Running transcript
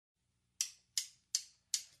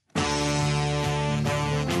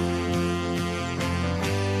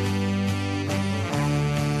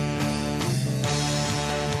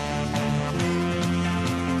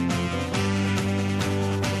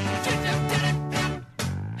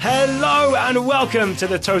Hello and welcome to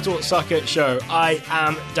the Total Soccer Show. I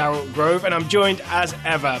am Daryl Grove and I'm joined as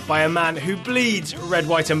ever by a man who bleeds red,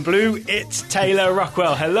 white and blue. It's Taylor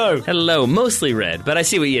Rockwell. Hello. Hello. Mostly red, but I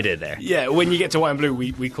see what you did there. Yeah, when you get to white and blue,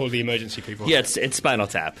 we call the emergency people. Yeah, it's Spinal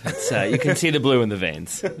Tap. You can see the blue in the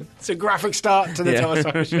veins. It's a graphic start to the Total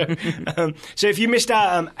Soccer Show. So if you missed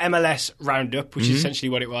our MLS Roundup, which is essentially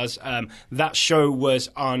what it was, that show was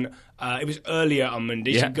on... it was earlier on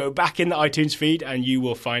Monday, so go back in the iTunes feed and you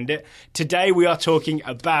will find it. Today we are talking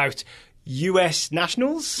about US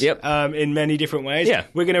nationals in many different ways. Yeah.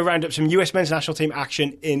 We're going to round up some US men's national team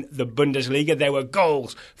action in the Bundesliga. There were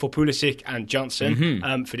goals for Pulisic and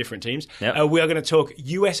Johnson for different teams. Yep. We are going to talk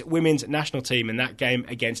US women's national team in that game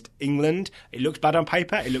against England. It looks bad on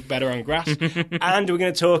paper. It looked better on grass. And we're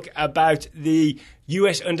going to talk about the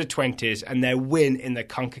US under-20s and their win in the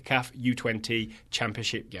CONCACAF U20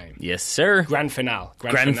 championship game. Yes, sir. Grand finale.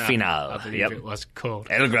 Grand finale. I believe it was called.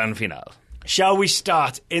 El Grand Finale. Shall we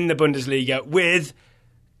start in the Bundesliga with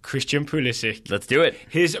Christian Pulisic? Let's do it.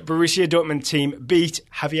 His Borussia Dortmund team beat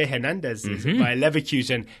Javier Hernandez by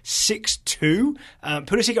Leverkusen 6-2.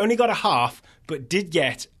 Pulisic only got a half, but did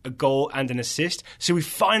get a goal and an assist. So we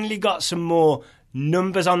finally got some more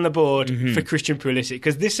numbers on the board for Christian Pulisic,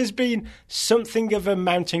 because this has been something of a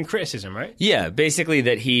mounting criticism, right? Yeah, basically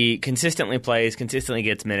that he consistently plays, consistently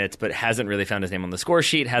gets minutes, but hasn't really found his name on the score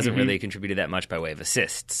sheet, hasn't really contributed that much by way of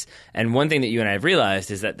assists. And one thing that you and I have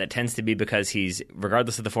realized is that tends to be because he's,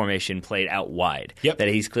 regardless of the formation, played out wide. Yep. That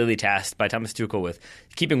he's clearly tasked by Thomas Tuchel with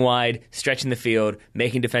keeping wide, stretching the field,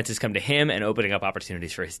 making defenses come to him, and opening up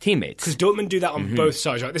opportunities for his teammates. Because Dortmund do that on both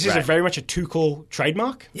sides, right? This is very much a Tuchel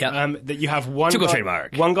trademark. That you have one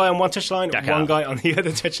guy on one touchline, one guy on the other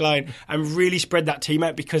touchline, and really spread that team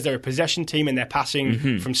out because they're a possession team and they're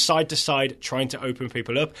passing from side to side, trying to open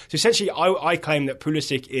people up. So essentially, I claim that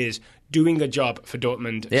Pulisic is doing a job for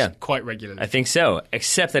Dortmund quite regularly. I think so,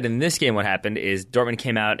 except that in this game what happened is Dortmund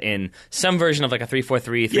came out in some version of like a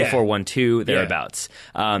 3-4-3, 3-4-1-2, thereabouts.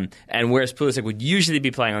 And whereas Pulisic would usually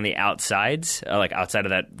be playing on the outsides, like outside of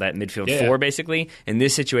that midfield four, basically, in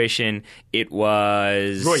this situation it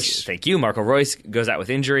was... Royce. Thank you. Marco Royce goes out with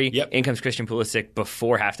injury. In comes Christian Pulisic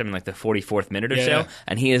before halftime in like the 44th minute or so,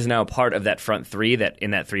 and he is now part of that front three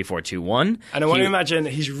in that 3-4-2-1. And I want to imagine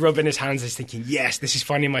he's rubbing his hands, he's thinking, yes, this is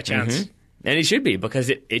finally my chance. And he should be, because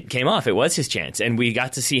it came off. It was his chance. And we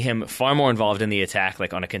got to see him far more involved in the attack,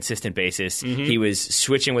 like on a consistent basis. He was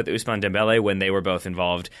switching with Ousmane Dembele when they were both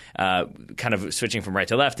involved, kind of switching from right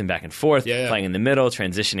to left and back and forth, playing in the middle,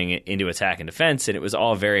 transitioning into attack and defense. And it was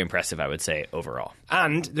all very impressive, I would say, overall.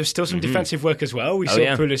 And there's still some defensive work as well. We saw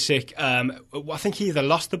Pulisic, I think he either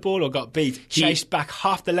lost the ball or got beat, chased back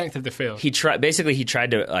half the length of the field. He tried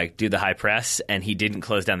to like do the high press, and he didn't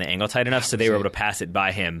close down the angle tight enough, so they were able to pass it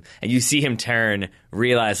by him. And you see him turn,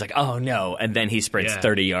 realize like, oh no, and then he sprints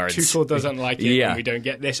 30 yards. Tuchel doesn't like it when we don't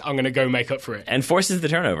get this. I'm going to go make up for it. And forces the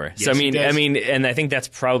turnover. Yes, so I mean, and I think that's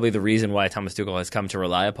probably the reason why Thomas Tuchel has come to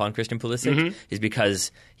rely upon Christian Pulisic, is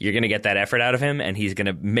because you're going to get that effort out of him, and he's going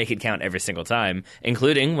to make it count every single time,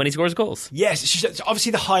 including when he scores goals. Yes, it's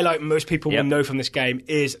obviously the highlight most people will know from this game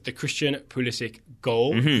is the Christian Pulisic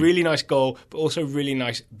goal. Really nice goal, but also really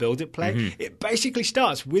nice build-up play. It basically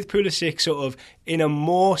starts with Pulisic sort of in a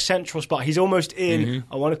more central spot. He's almost in,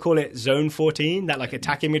 I want to call it zone 14, that like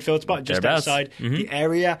attacking midfield spot, just outside the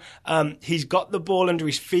area. He's got the ball under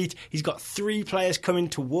his feet. He's got three players coming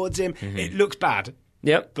towards him. It looks bad.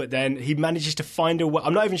 Yep. But then he manages to find a way.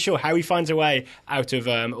 I'm not even sure how he finds a way out of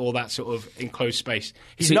all that sort of enclosed space.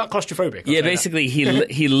 He's not claustrophobic. Basically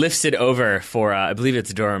he lifts it over for, I believe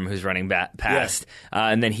it's Durham who's running past,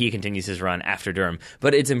 and then he continues his run after Durham.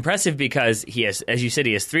 But it's impressive because he has, as you said,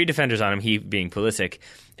 he has three defenders on him, he being Pulisic,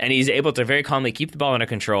 and he's able to very calmly keep the ball under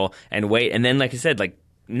control and wait. And then, like I said, I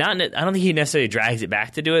don't think he necessarily drags it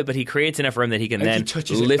back to do it, but he creates enough room that he can then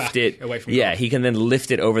lift it away from he can then lift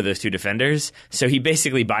it over those two defenders. So he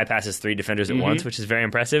basically bypasses three defenders at once, which is very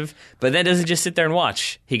impressive. But then doesn't just sit there and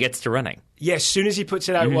watch. He gets to running. Yeah, as soon as he puts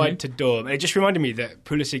it out wide to Dorm, it just reminded me that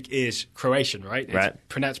Pulisic is Croatian, right? It's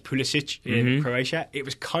pronounced Pulisic in Croatia. It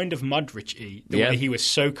was kind of Modric-y, the way he was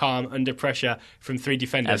so calm under pressure from three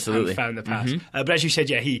defenders and found the pass. But as you said,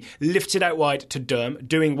 he lifts it out wide to Durham,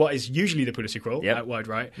 doing what is usually the Pulisic role, out wide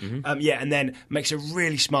right. And then makes a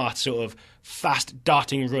really smart sort of fast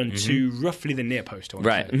darting run to roughly the near post.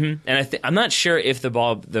 And I'm not sure if the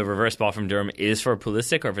reverse ball from Durham is for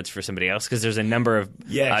Pulisic or if it's for somebody else, because there's a number of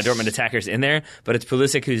Dortmund attackers in there, but it's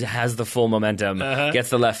Pulisic who has the full momentum, gets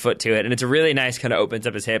the left foot to it, and it's a really nice kind of opens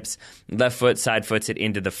up his hips, left foot, side foots it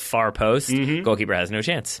into the far post. Goalkeeper has no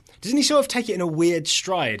chance. Doesn't he sort of take it in a weird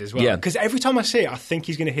stride as well? Yeah. Because every time I see it, I think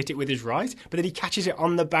he's going to hit it with his right, but then he catches it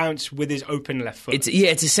on the bounce with his open left foot.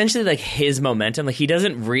 It's essentially like his momentum. Like he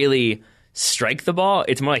doesn't really strike the ball.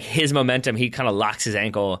 It's more like his momentum. He kind of locks his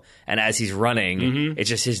ankle, and as he's running, it's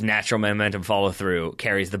just his natural momentum follow through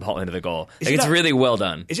carries the ball into the goal. It's really well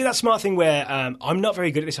done. Is it that smart thing where I'm not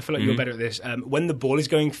very good at this? I feel like you're better at this. When the ball is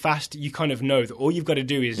going fast, you kind of know that all you've got to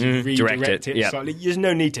do is redirect it slightly. There's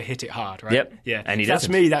no need to hit it hard, right? Yep. Yeah. And that's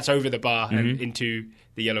me. That's over the bar and into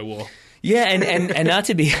the yellow wall. Yeah, and not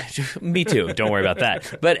to be me too. Don't worry about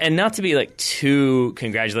that. And not to be like too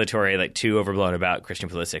congratulatory, like too overblown about Christian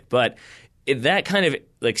Pulisic, but that kind of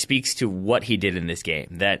like speaks to what he did in this game.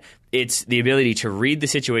 That it's the ability to read the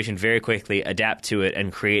situation very quickly, adapt to it,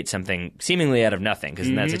 and create something seemingly out of nothing. Because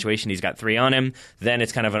in that situation, he's got 3 on him. Then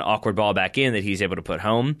it's kind of an awkward ball back in that he's able to put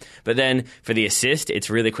home. But then for the assist, it's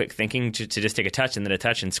really quick thinking to just take a touch and then a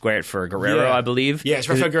touch and square it for Guerrero, I believe. Yeah, it's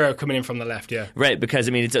Rafael Guerrero coming in from the left, yeah. Right, because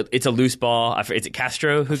I mean, it's a loose ball. Is it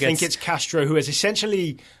Castro who gets... I think it's Castro who has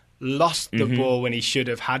essentially lost the ball when he should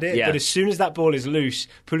have had it. Yeah. But as soon as that ball is loose,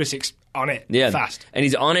 Pulisic's on it fast. And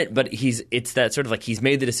he's on it, but it's that sort of like he's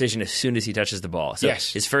made the decision as soon as he touches the ball. So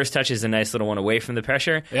his first touch is a nice little one away from the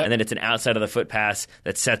pressure, and then it's an outside of the foot pass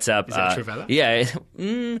that sets up... Is that Trivella? Yeah,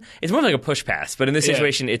 it's more like a push pass, but in this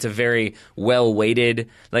situation, it's a very well-weighted...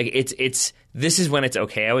 Like, this is when it's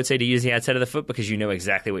okay, I would say, to use the outside of the foot because you know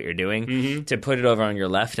exactly what you're doing. To put it over on your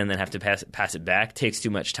left and then have to pass it back takes too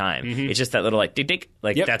much time. It's just that little like dink,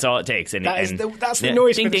 like that's all it takes. And that's the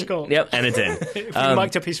noise for the goal. Yep, and it's in. If he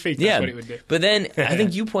mic'd up his feet, that's what it would do. But then I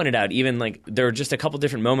think you pointed out even like there are just a couple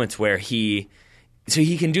different moments where he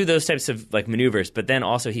can do those types of like maneuvers, but then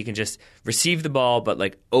also he can just receive the ball, but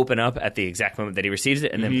like open up at the exact moment that he receives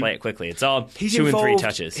it and then play it quickly. It's all He's 2 involved, and 3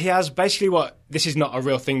 touches. He has basically this is not a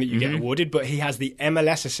real thing that you get awarded, but he has the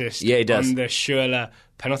MLS assist on the Schürrle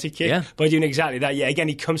penalty kick by doing exactly that. Yeah, again,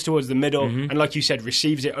 he comes towards the middle and like you said,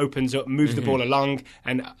 receives it, opens up, moves the ball along,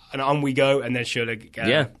 and on we go, and then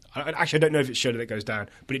Schürrle... Actually, I don't know if it's Schürrle that goes down,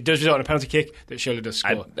 but it does result in a penalty kick that Schürrle does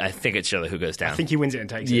score. I think it's Schürrle who goes down. I think he wins it and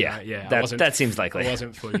takes it. Right? Yeah, that seems likely. I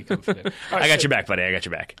wasn't fully confident. Right, I got your back, buddy. I got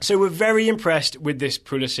your back. So we're very impressed with this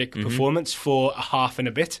Pulisic performance for a half and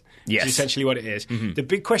a bit. Yes. Which is essentially what it is. The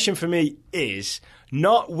big question for me is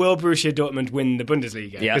not will Borussia Dortmund win the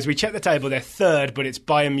Bundesliga? Because we check the table, they're third, but it's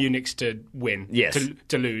Bayern Munich's to win,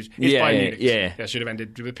 to lose. It's Bayern Munich. Yeah. That should have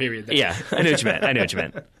ended with a period there. Yeah, I know what you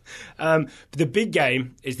meant. But the big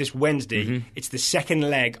game is this Wednesday. It's the second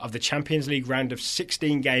leg of the Champions League round of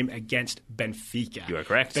 16 game against Benfica. You are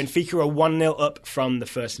correct. Benfica are 1-0 up from the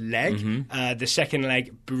first leg. The second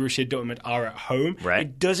leg, Borussia Dortmund are at home. Right.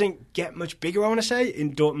 It doesn't get much bigger, I want to say,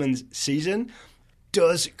 in Dortmund's season.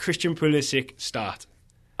 Does Christian Pulisic start?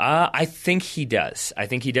 I think he does. I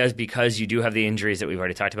think he does because you do have the injuries that we've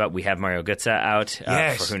already talked about. We have Mario Götze out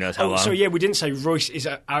for who knows how long. So we didn't say Royce is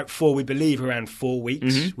out for, we believe, around 4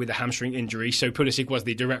 weeks with a hamstring injury. So Pulisic was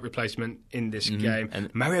the direct replacement in this game.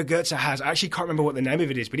 And Mario Götze I actually can't remember what the name of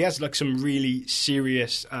it is, but he has like some really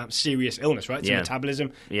serious illness, right? Some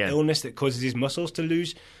metabolism illness that causes his muscles to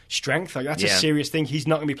lose strength. Like that's a serious thing. He's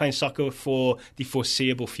not going to be playing soccer for the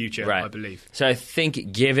foreseeable future, I believe. So I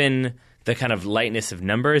think given the kind of lightness of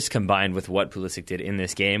numbers combined with what Pulisic did in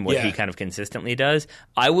this game, what he kind of consistently does,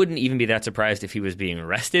 I wouldn't even be that surprised if he was being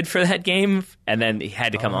rested for that game and then he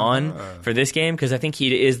had to come on for this game because I think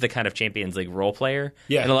he is the kind of Champions League role player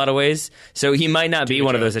in a lot of ways. So he might not be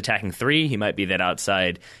one of those attacking 3. He might be that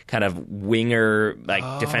outside kind of winger, like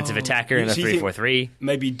defensive attacker in a 3-4-3.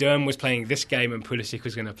 Maybe Durm was playing this game and Pulisic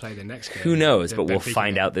was going to play the next game. Who knows? But we'll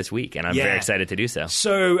find out this week, and I'm very excited to do so.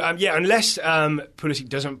 So, unless Pulisic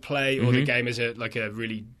doesn't play or the game is a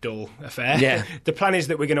really dull affair. The plan is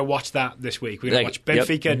that we're going to watch that this week. We're going to watch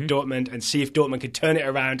Benfica, Dortmund, and see if Dortmund can turn it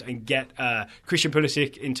around and get Christian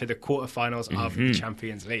Pulisic into the quarterfinals of the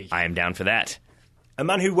Champions League. I am down for that. A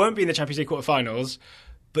man who won't be in the Champions League quarterfinals,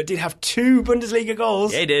 but did have 2 Bundesliga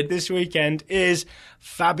goals this weekend, is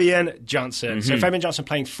Fabian Johnson. So Fabian Johnson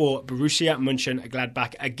playing for Borussia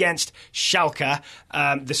Mönchengladbach against Schalke.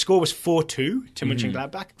 The score was 4-2 to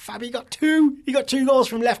Mönchengladbach. Fabi got 2. He got 2 goals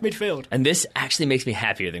from left midfield. And this actually makes me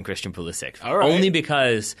happier than Christian Pulisic. All right. Only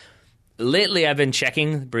because lately I've been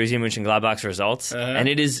checking Borussia Mönchengladbach's results, and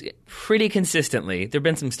it is pretty consistently, there have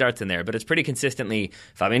been some starts in there, but it's pretty consistently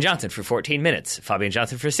Fabian Johnson for 14 minutes, Fabian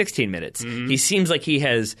Johnson for 16 minutes. He seems like he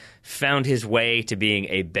has found his way to being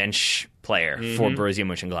a bench player for Borussia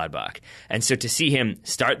Mönchengladbach. And so to see him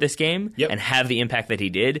start this game and have the impact that he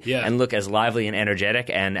did and look as lively and energetic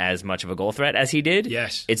and as much of a goal threat as he did,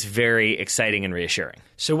 it's very exciting and reassuring.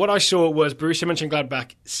 So what I saw was Borussia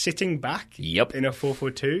Mönchengladbach sitting back in a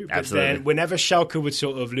 4-4-2. But then whenever Schalke would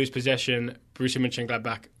sort of lose possession, Borussia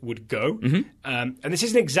Mönchengladbach would go. And this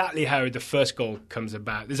isn't exactly how the first goal comes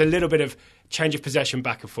about. There's a little bit of change of possession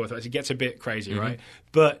back and forth. It gets a bit crazy, right?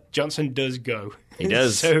 But Johnson does go. He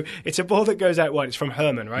does. So it's a ball that goes out wide. It's from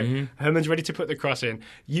Herman, right? Herman's ready to put the cross in.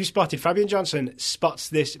 You spotted, Fabian Johnson spots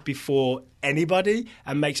this before anybody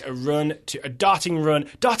and makes a darting run.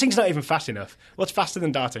 Darting's not even fast enough. What's faster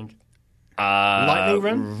than darting? Lightning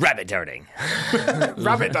run? Rabbit darting.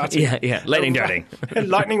 Rabbit darting. Yeah. Lightning darting.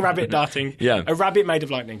 Lightning rabbit darting. Yeah. A rabbit made of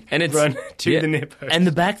lightning. And it's run to the near post. And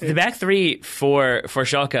the back three for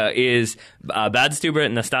Schalke is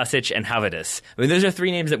Badstuber, Nastasic, and Havertz. I mean, those are three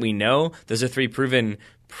names that we know. Those are three proven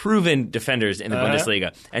defenders in the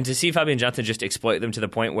Bundesliga. And to see Fabian Johnson just exploit them to the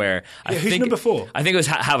point where who's number 4? I think it was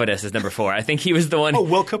Havertz is number 4. I think he was the one. Oh,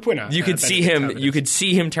 World Cup winner. You could see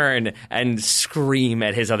him turn and scream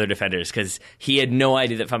at his other defenders because he had no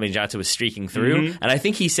idea that Fabian Johnson was streaking through. And I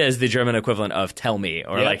think he says the German equivalent of "tell me"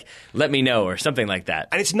 or like "let me know" or something like that.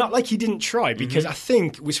 And it's not like he didn't try because I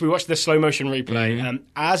think we watched the slow motion replay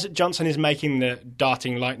as Johnson is making the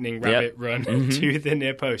darting lightning rabbit run to the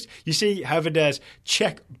near post. You see Havertz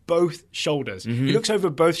check both shoulders. He looks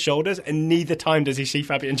over both shoulders and neither time does he see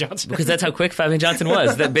Fabian Johnson. Because that's how quick Fabian Johnson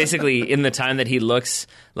was. That basically in the time that he looks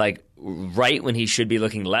like right when he should be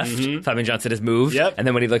looking left, Fabian Johnson has moved. And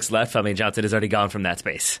then when he looks left, Fabian Johnson has already gone from that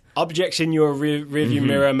space. Objects in your rearview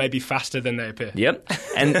mirror may be faster than they appear.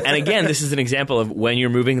 And again, this is an example of when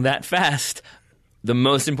you're moving that fast, the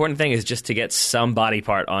most important thing is just to get some body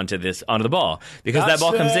part onto the ball because that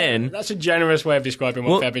ball comes in. That's a generous way of describing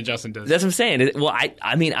what Fabian Johnson does. That's what I'm saying.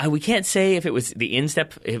 I mean, we can't say if it was the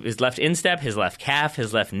instep, his left instep, his left calf,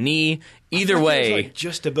 his left knee. Either way, like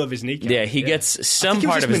just above his kneecap. Yeah, he gets some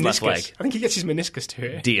part of his left leg. I think he gets his meniscus to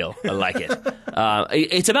it. Deal. I like it.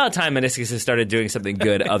 It's about time meniscus has started doing something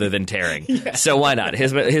good other than tearing. So why not?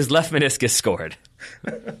 His left meniscus scored.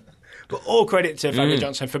 But all credit to Fabian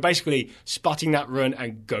Johnson for basically spotting that run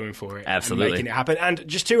and going for it. Absolutely. And making it happen. And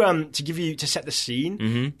just to set the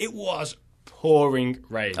scene, it was pouring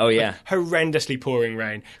rain. Oh, yeah. Like, horrendously pouring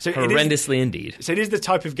rain. So indeed. So it is the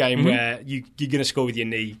type of game where you're going to score with your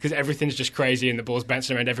knee because everything's just crazy and the ball's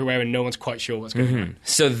bouncing around everywhere and no one's quite sure what's going on.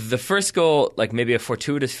 So the first goal, like maybe a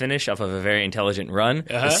fortuitous finish off of a very intelligent run.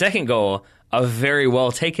 The second goal, a very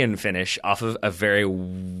well-taken finish off of a very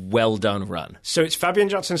well-done run. So it's Fabian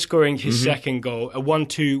Johnson scoring his second goal, a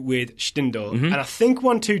 1-2 with Stindl. And I think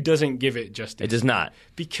 1-2 doesn't give it justice. It does not.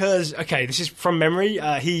 Because, this is from memory,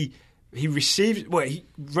 he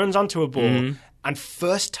runs onto a ball and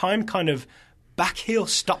first time kind of back heel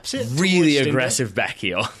stops it. Really aggressive back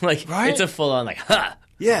heel. It's a full-on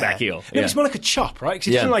back heel. No, it's more like a chop, right? Because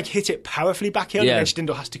he doesn't hit it powerfully back heel and then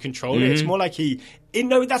Stindl has to control it. It's more like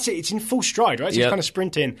that's it. It's in full stride, right? So he's kind of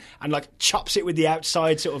sprinting and chops it with the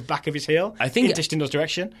outside sort of back of his heel into Stindl's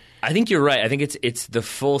direction. I think you're right. I think it's the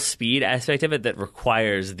full speed aspect of it that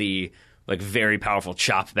requires the very powerful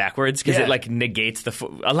chop backwards because it negates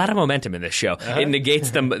a lot of momentum in this show. It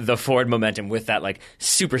negates the forward momentum with that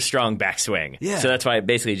super strong backswing. So that's why it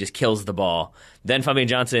basically just kills the ball. Then Fabian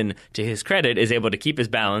Johnson, to his credit, is able to keep his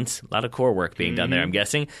balance. A lot of core work being done there, I'm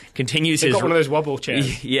guessing. Continues They've his got one of those wobble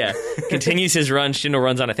chairs. Continues his run. Stindl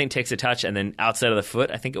runs on, I think takes a touch, and then outside of the foot,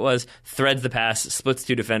 I think it was, threads the pass, splits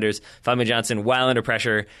two defenders. Fabian Johnson, while under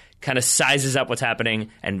pressure, kind of sizes up what's happening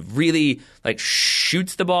and really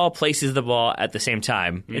shoots the ball, places the ball at the same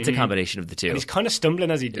time. It's a combination of the two. And he's kind of stumbling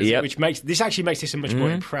as he does it, which makes this a much more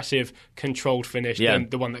impressive, controlled finish than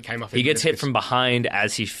the one that came off. He gets hit from behind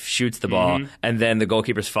as he shoots the ball, and then the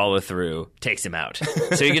goalkeeper's follow through takes him out.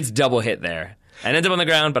 So he gets double hit there and ends up on the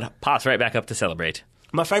ground, but pops right back up to celebrate.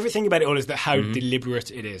 My favourite thing about it all is that how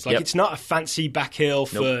deliberate it is. It's not a fancy back heel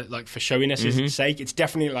for showiness' sake. It's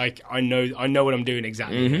definitely I know what I'm doing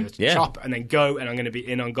exactly. Chop and then go, and I'm going to be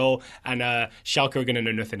in on goal. And Schalke are going to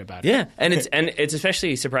know nothing about it. Yeah, and it's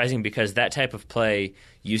especially surprising because that type of play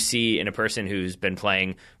you see in a person who's been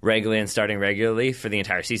playing regularly and starting regularly for the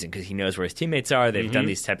entire season because he knows where his teammates are. They've done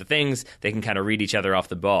these type of things. They can kind of read each other off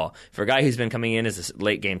the ball. For a guy who's been coming in as a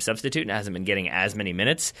late game substitute and hasn't been getting as many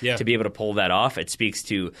minutes to be able to pull that off, it speaks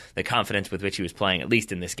to the confidence with which he was playing, at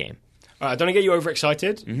least in this game. All right, I don't want to get you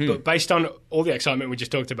overexcited, but based on all the excitement we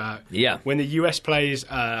just talked about, when the US plays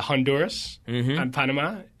Honduras and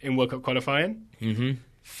Panama in World Cup qualifying,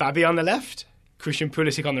 Fabi on the left, Christian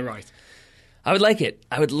Pulisic on the right. I would like it.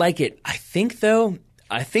 I think though,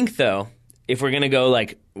 if we're going to go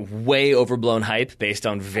like way overblown hype based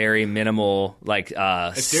on very minimal like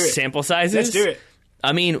sample sizes. Let's do it.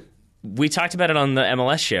 I mean, we talked about it on the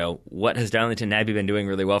MLS show. What has Darlington Nagbe been doing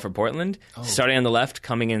really well for Portland? Starting on the left,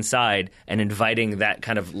 coming inside, and inviting that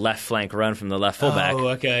kind of left flank run from the left fullback. Oh,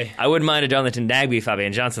 okay. I wouldn't mind a Darlington Nagbe,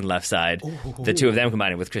 Fabian Johnson left side. Ooh. The two of them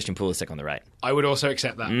combining with Christian Pulisic on the right. I would also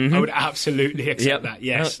accept that. I would absolutely accept that.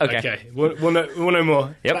 Yes. Oh, okay. We'll know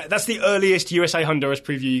more. Yep. That's the earliest USA Honduras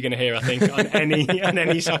preview you're going to hear, I think, on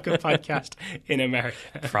any soccer podcast in America.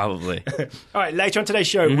 Probably. All right. Later on today's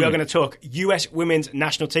show, we are going to talk US women's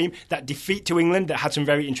national team, that defeat to England that had some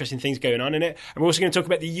very interesting things going on in it. And we're also going to talk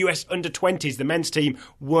about the US under-20s. The men's team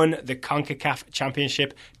won the CONCACAF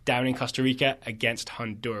championship down in Costa Rica against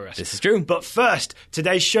Honduras. This is true. But first,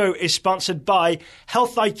 today's show is sponsored by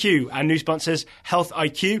Health IQ, our new sponsors, Health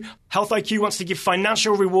IQ. Health IQ wants to give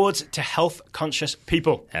financial rewards to health-conscious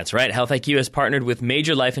people. That's right. Health IQ has partnered with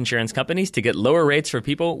major life insurance companies to get lower rates for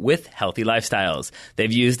people with healthy lifestyles.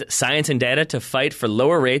 They've used science and data to fight for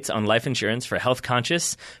lower rates on life insurance for the health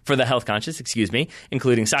conscious,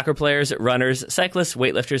 including soccer players, runners, cyclists,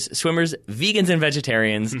 weightlifters, swimmers, vegans and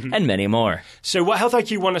vegetarians, and many more. So what Health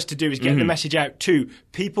IQ want us to do is get the message out to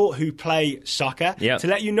people who play soccer to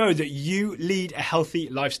let you know that you lead a healthy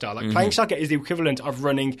lifestyle. Like playing soccer is the equivalent of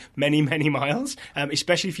running many, many miles,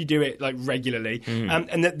 especially if you do it like regularly.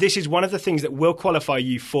 And that this is one of the things that will qualify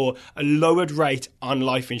you for a lowered rate on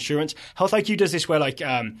life insurance. Health IQ does this where like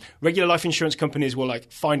regular life insurance companies will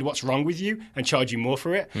like find what's wrong with you and charge you more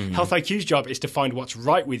for it. Health IQ's job is to find what's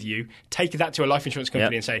right with you, take that to a life insurance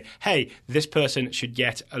company and say, hey, this person should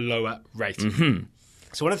get a lower rate.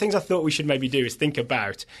 So one of the things I thought we should maybe do is think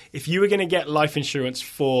about if you were going to get life insurance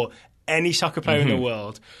for any soccer player in the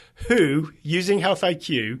world, who, using Health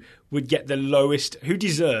IQ, would get the lowest, who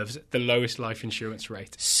deserves the lowest life insurance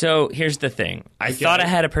rate? So here's the thing. I thought I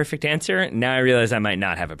had a perfect answer. Now I realize I might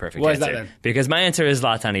not have a perfect answer. Why is that then? Because my answer is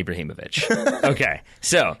Zlatan Ibrahimovic. Okay,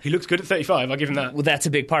 so... He looks good at 35, I'll give him that. Well, that's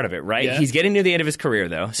a big part of it, right? Yeah. He's getting near the end of his career,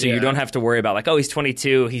 though, so you don't have to worry about, like, oh, he's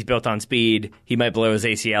 22, he's built on speed, he might blow his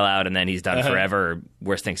ACL out, and then he's done forever, or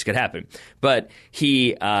worse things could happen. But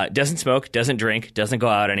he doesn't smoke, doesn't drink, doesn't go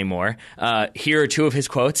out anymore. Here are two of his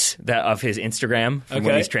quotes of his Instagram from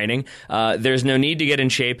when he's training. There's no need to get in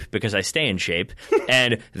shape because I stay in shape,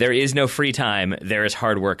 and there is no free time. There is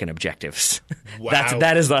hard work and objectives. Wow.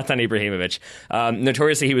 That is Zlatan Ibrahimovic.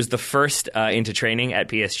 Notoriously, he was the first into training at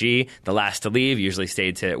PSG, the last to leave, usually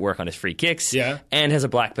stayed to work on his free kicks, and has a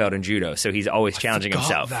black belt in judo, so he's always challenging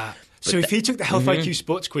himself. So if he took the Health IQ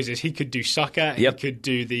sports quizzes, he could do soccer, he could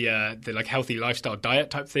do the like healthy lifestyle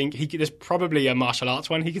diet type thing. There's probably a martial arts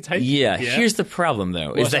one he could take. Yeah. Here's the problem,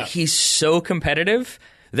 though, is that he's so competitive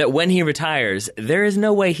that when he retires, there is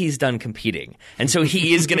no way he's done competing. And so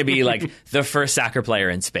he is going to be like the first soccer player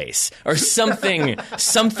in space or something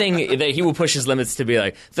that he will push his limits to be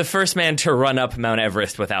like the first man to run up Mount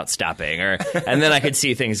Everest without stopping. And then I could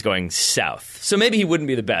see things going south. So maybe he wouldn't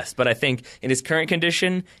be the best, but I think in his current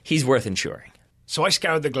condition, he's worth insuring. So I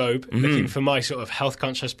scoured the globe looking for my sort of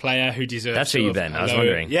health-conscious player who deserves... That's where you've been. I was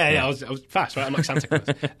wondering. Yeah, I was fast, right? I'm like Santa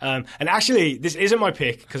Claus. And actually, this isn't my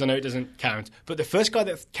pick, because I know it doesn't count, but the first guy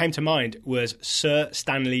that came to mind was Sir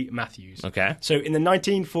Stanley Matthews. Okay. So in the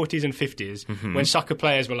 1940s and 50s, when soccer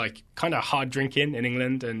players were like kind of hard drinking in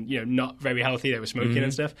England and not very healthy, they were smoking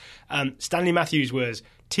and stuff, Stanley Matthews was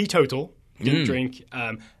teetotal, didn't drink,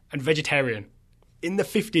 and vegetarian. In the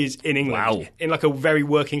 50s in England, in like a very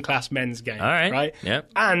working class men's game, right?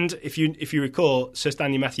 Yep. And if you recall, Sir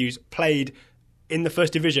Stanley Matthews played in the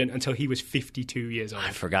first division until he was 52 years old.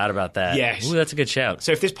 I forgot about that. Yes. Ooh, that's a good shout.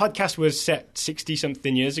 So if this podcast was set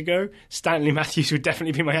 60-something years ago, Stanley Matthews would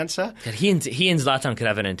definitely be my answer. He and Zlatan could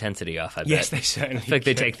have an intensity off, I bet. Yes, they certainly I feel like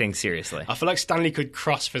they take things seriously. I feel like Stanley could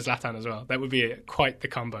cross for Zlatan as well. That would be quite the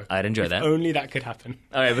combo. I'd enjoy that. If only that could happen.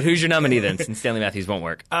 All right, but who's your nominee then, since Stanley Matthews won't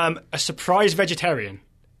work? A surprise vegetarian,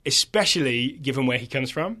 especially given where he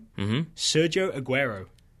comes from, Sergio Aguero.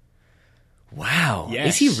 Wow.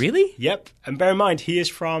 Yes. Is he really? Yep. And bear in mind, he is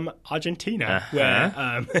from Argentina,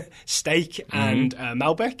 where steak and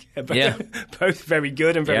Malbec are both very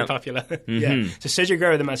good and very popular. Yeah. So Sergio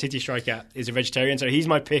Aguero, the Man City striker, is a vegetarian, so he's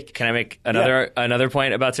my pick. Can I make another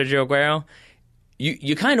point about Sergio Aguero?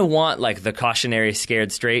 You kind of want like the cautionary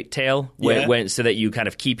scared straight tale so that you kind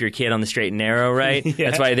of keep your kid on the straight and narrow, right?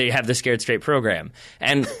 That's why they have the scared straight program.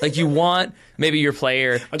 And like you want maybe your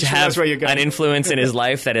player to have an influence in his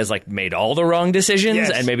life that has like made all the wrong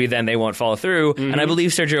decisions, and maybe then they won't follow through. And I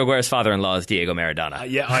believe Sergio Aguero's father-in-law is Diego Maradona.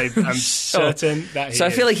 I'm certain that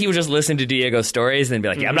I feel like he would just listen to Diego's stories and then be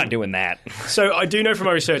like, I'm not doing that. So I do know from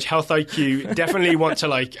my research, Health IQ definitely want to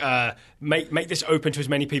like make this open to as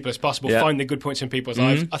many people as possible, find the good points in people's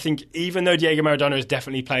lives. I think even though Diego Maradona has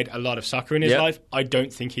definitely played a lot of soccer in his life, I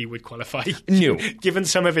don't think he would qualify, given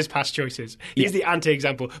some of his past choices. He's the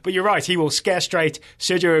anti-example. But you're right, he will scare straight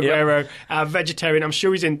Sergio Aguero, vegetarian. I'm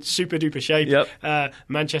sure he's in super-duper shape.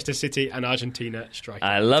 Manchester City and Argentina striker.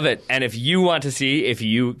 I love it. And if you want to see if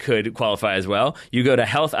you could qualify as well, you go to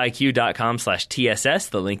healthiq.com/TSS.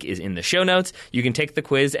 The link is in the show notes. You can take the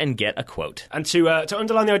quiz and get a quote. And to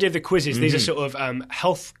underline the idea of the quizzes, these are sort of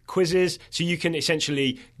health quizzes, so you can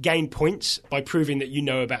essentially gain points by proving that you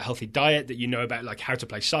know about healthy diet, that you know about like how to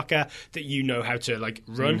play soccer, that you know how to like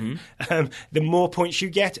run. The more points you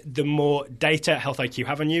get, the more data Health IQ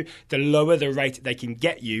have on you, the lower the rate they can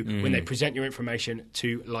get you when they present your information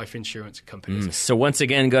to life insurance companies. So once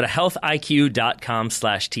again, go to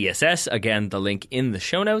healthiq.com/TSS. Again, the link in the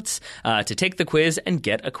show notes to take the quiz and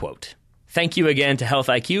get a quote. Thank you again to Health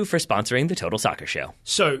IQ for sponsoring the Total Soccer Show.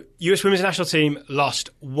 So, US Women's National Team lost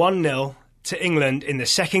 1-0 to England in the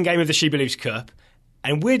second game of the She Believes Cup.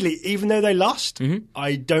 And weirdly, even though they lost,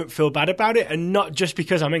 I don't feel bad about it, and not just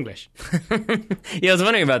because I'm English. I was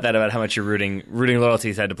wondering about that, about how much your rooting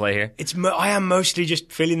loyalties had to play here. I am mostly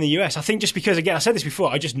just feeling the US. I think just because, again, I said this before,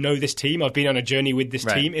 I just know this team. I've been on a journey with this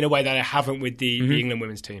team in a way that I haven't with the England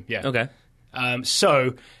women's team. Yeah. Okay.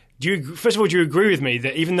 So... First of all, do you agree with me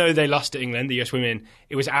that even though they lost to England, the US women,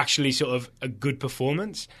 it was actually sort of a good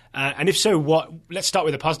performance? And if so, let's start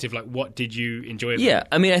with the positive. Like, what did you enjoy about it?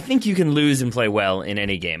 I mean, I think you can lose and play well in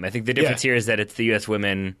any game. I think the difference here is that it's the US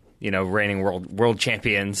women, reigning world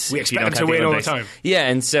champions. We expect them to win all the time. Yeah,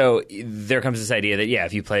 and so there comes this idea that,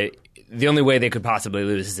 if you play... The only way they could possibly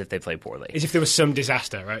lose is if they play poorly. Is if there was some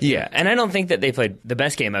disaster, right? Yeah, and I don't think that they played the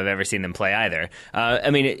best game I've ever seen them play either. I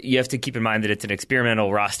mean, you have to keep in mind that it's an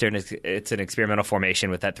experimental roster and it's an experimental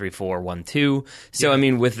formation with that 3-4-1-2. So, I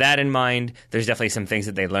mean, with that in mind, there's definitely some things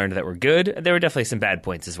that they learned that were good. There were definitely some bad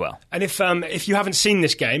points as well. And if you haven't seen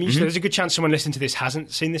this game, there's a good chance someone listening to this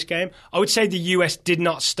hasn't seen this game. I would say the US did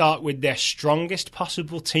not start with their strongest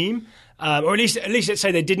possible team. Or at least let's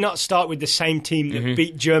say they did not start with the same team that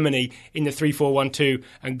beat Germany in the 3-4-1-2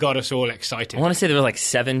 and got us all excited. I want to say there were like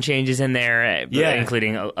 7 changes in there,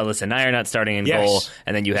 including Alyssa Nair not starting in goal,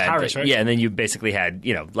 and then you had Harris, right? and then you basically had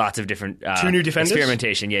lots of different 2 new defenders,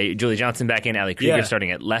 experimentation. Yeah, Julie Johnson back in, Ali Krieger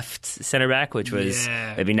starting at left center back, which was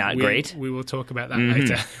maybe not great. We will talk about that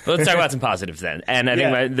later. Well, let's talk about some positives then. And I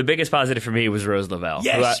think the biggest positive for me was Rose Lavelle,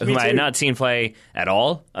 who I had not seen play at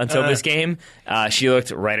all until this game. She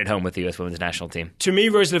looked right at home with the U.S. Women's National Team. To me,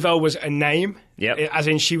 Rose Lavelle was a name, as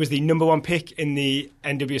in she was the number 1 pick in the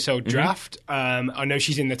NWSL draft. I know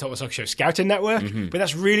she's in the Total Soccer Show Scouting Network, but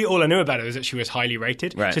that's really all I knew about her, is that she was highly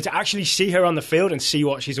rated. Right. So to actually see her on the field and see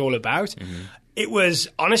what she's all about... It was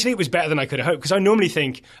better than I could have hoped, because I normally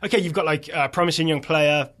think, okay, you've got like a promising young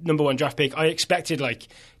player, number 1 draft pick. I expected like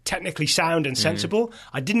technically sound and sensible.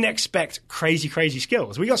 I didn't expect crazy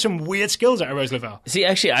skills. We got some weird skills out of Rose Lavelle. See,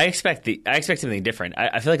 actually, I expect something different.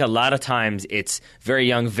 I feel like a lot of times it's very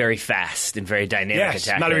young, very fast, and very dynamic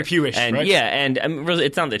attacker. Mallory Pugh-ish, right? Yeah, and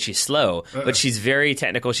it's not that she's slow, but she's very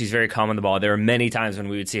technical. She's very calm on the ball. There were many times when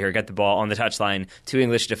we would see her get the ball on the touchline, 2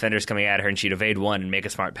 English defenders coming at her, and she'd evade one and make a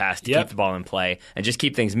smart pass to keep the ball in play and just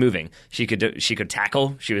keep things moving. She could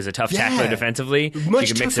tackle. She was a tough tackler defensively. Much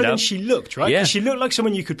she could mix tougher it up. than she looked, right? Yeah. She looked like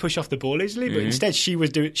someone you could push off the ball easily, but instead she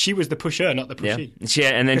was the pusher, not the pushy. Yeah.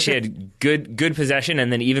 And then she had good possession,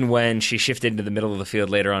 and then even when she shifted into the middle of the field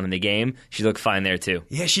later on in the game, she looked fine there too.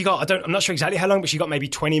 Yeah, I'm not sure exactly how long, but she got maybe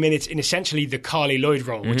 20 minutes in essentially the Carly Lloyd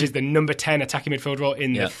role, which is the number 10 attacking midfield role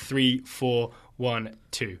in the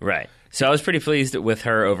 3-4-1-2. Right. So I was pretty pleased with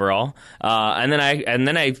her overall, and then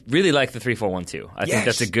I really like the 3-4-1-2. I think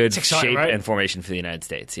that's a good shape and formation for the United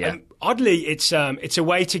States. Yeah. Oddly, it's a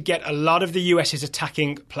way to get a lot of the US's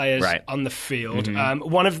attacking players on the field.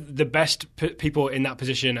 One of the best people in that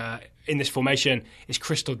position in this formation is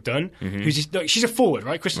Crystal Dunn, she's a forward,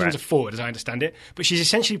 right? Crystal Dunn's a forward, as I understand it, but she's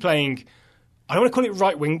essentially playing. I don't want to call it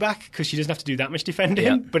right wing back because she doesn't have to do that much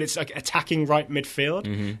defending, but it's like attacking right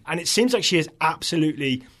midfield, and it seems like she is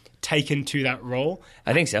absolutely taken to that role.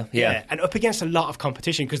 I think so, yeah. And up against a lot of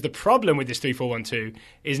competition, because the problem with this 3-4-1-2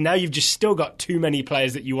 is now you've just still got too many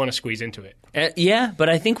players that you want to squeeze into it. Yeah, but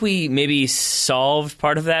I think we maybe solved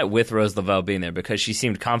part of that with Rose Lavelle being there, because she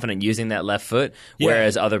seemed confident using that left foot,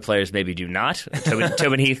 whereas other players maybe do not.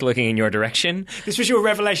 Tobin Heath looking in your direction. This was your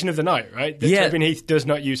revelation of the night, right? That Tobin Heath does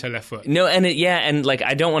not use her left foot. No, and like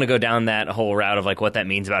I don't want to go down that whole route of like what that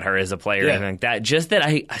means about her as a player or anything like that. Just that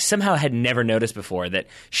I somehow had never noticed before that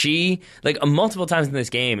she, like multiple times in this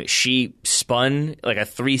game, she spun like a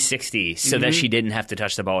 360 so that she didn't have to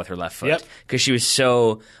touch the ball with her left foot, because she was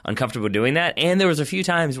so uncomfortable doing that. And there was a few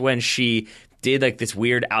times when she did like this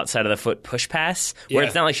weird outside of the foot push pass where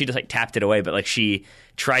it's not like she just like tapped it away, but like she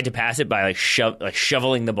tried to pass it by like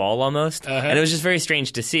shoveling the ball almost. And it was just very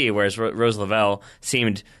strange to see, whereas Rose Lavelle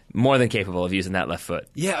seemed more than capable of using that left foot.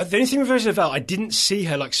 Yeah, the only thing with Rose Lavelle, I didn't see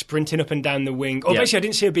her like sprinting up and down the wing. Or basically I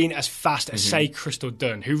didn't see her being as fast as, say, Crystal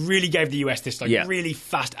Dunn, who really gave the US this like really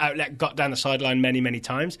fast outlet, got down the sideline many, many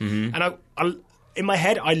times. And I in my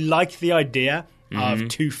head, I liked the idea of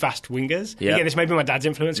two fast wingers. Again, this may be my dad's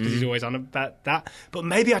influence because he's always on about that. But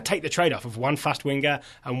maybe I'd take the trade-off of one fast winger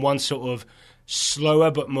and one sort of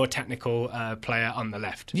slower but more technical player on the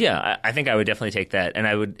left. Yeah, I think I would definitely take that, and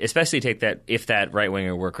I would especially take that if that right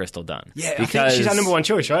winger were Crystal Dunn. Yeah, because I think she's our number one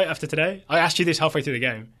choice, right, after today? I asked you this halfway through the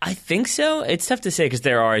game. I think so. It's tough to say because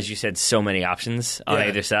there are, as you said, so many options on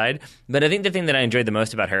either side. But I think the thing that I enjoyed the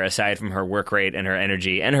most about her, aside from her work rate and her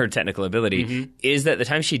energy and her technical ability, is that the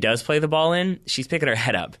time she does play the ball in, she's picking her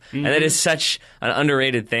head up. And that is such an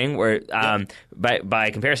underrated thing where,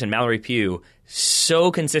 by comparison, Mallory Pugh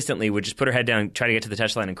so consistently would just put her head down, try to get to the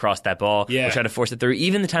touchline and cross that ball, or try to force it through.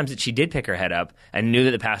 Even the times that she did pick her head up and knew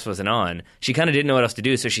that the pass wasn't on, she kind of didn't know what else to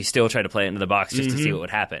do, so she still tried to play it into the box just to see what would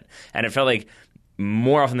happen. And it felt like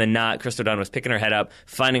more often than not, Crystal Dunn was picking her head up,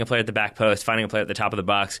 finding a player at the back post, finding a player at the top of the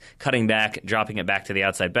box, cutting back, dropping it back to the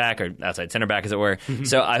outside back, or outside center back, as it were.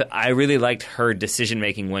 So I really liked her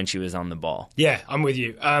decision-making when she was on the ball. Yeah, I'm with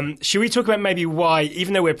you. Should we talk about maybe why,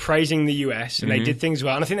 even though we're praising the US and they did things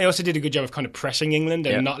well, and I think they also did a good job of kind of pressing England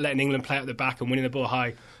and not letting England play out the back and winning the ball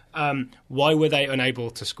high, why were they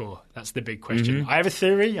unable to score? That's the big question. I have a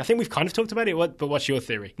theory. I think we've kind of talked about it, but what's your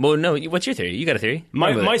theory? Well, no, what's your theory? You got a theory?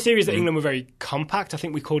 My theory is that England were very compact. I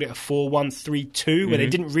think we called it a 4-1-3-2, where they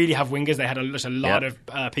didn't really have wingers. They had just a lot of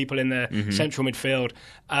people in the central midfield,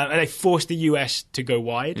 and they forced the US to go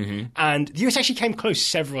wide. And the US actually came close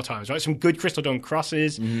several times, right? Some good Crystal Dunn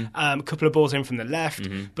crosses, a couple of balls in from the left,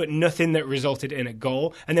 but nothing that resulted in a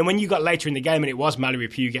goal. And then when you got later in the game, and it was Mallory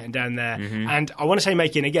Pugh getting down there, and I want to say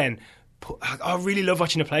making, again, I really love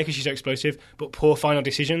watching her play because she's so explosive, but poor final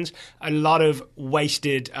decisions. A lot of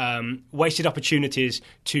wasted opportunities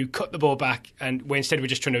to cut the ball back, and where instead we're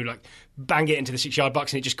just trying to like bang it into the 6-yard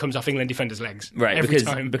box, and it just comes off England defenders' legs. Right, every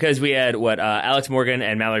time. Because we had Alex Morgan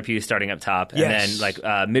and Mallory Pugh starting up top, and then like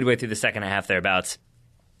midway through the second half thereabouts,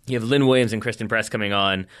 you have Lynn Williams and Kristen Press coming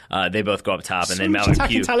on. They both go up top, and then Mallory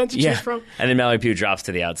Pugh. Talent to choose from. And then Mallory Pugh drops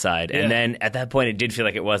to the outside. And then at that point, it did feel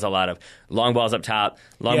like it was a lot of long balls up top,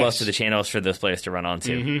 long balls to the channels for those players to run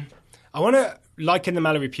onto. I want to liken the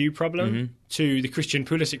Mallory Pugh problem to the Christian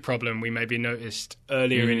Pulisic problem we maybe noticed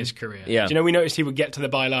earlier in his career. Yeah. Do you know, we noticed he would get to the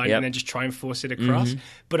byline and then just try and force it across.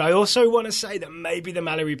 But I also want to say that maybe the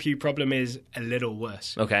Mallory Pugh problem is a little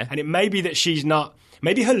worse. Okay. And it may be that she's not,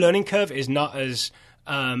 maybe her learning curve is not as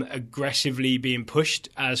aggressively being pushed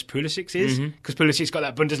as Pulisic's is, because Pulisic's got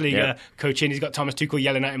that Bundesliga coaching. He's got Thomas Tuchel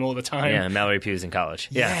yelling at him all the time. Yeah, Mallory Pugh's in college.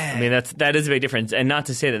 I mean, that is a big difference. And not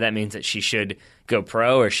to say that means that she should go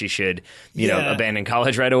pro or she should, you know, abandon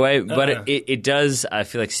college right away. But it does, I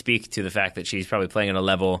feel like, speak to the fact that she's probably playing at a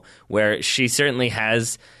level where she certainly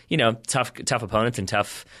has, you know, tough opponents and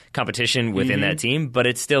tough competition within that team, but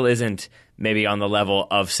it still isn't maybe on the level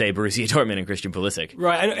of, say, Borussia Dortmund and Christian Pulisic.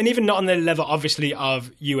 Right, and even not on the level, obviously, of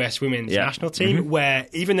US women's national team, where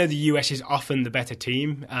even though the US is often the better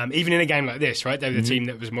team, even in a game like this, right, they're the team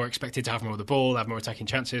that was more expected to have more of the ball, have more attacking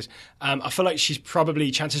chances. I feel like she's probably,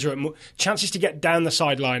 chances to get down the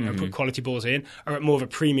sideline and put quality balls in are at more of a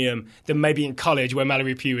premium than maybe in college, where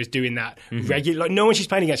Mallory Pugh is doing that regularly. Like, no one she's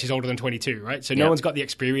playing against is older than 22, right? So no one's got the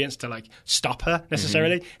experience to like stop her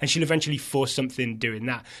necessarily, and she'll eventually force something doing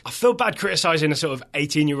that. I feel bad criticising a sort of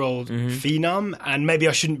 18-year-old phenom, and maybe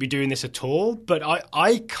I shouldn't be doing this at all, but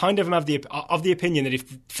I kind of am of the opinion that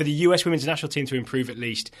if for the US women's national team to improve at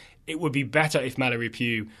least, it would be better if Mallory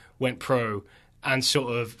Pugh went pro and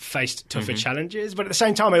sort of faced tougher challenges. But at the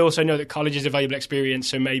same time, I also know that college is a valuable experience,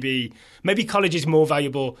 so maybe college is more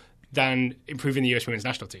valuable than improving the US women's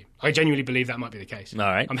national team. I genuinely believe that might be the case. All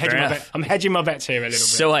right. I'm hedging my bets here a little bit.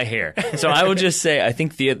 So I hear. So I will just say, I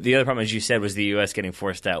think the other problem, as you said, was the U.S. getting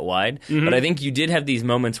forced out wide. But I think you did have these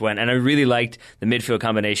moments when, and I really liked the midfield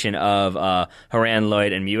combination of Horan,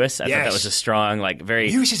 Lloyd, and Mewis. I thought that was a strong, very...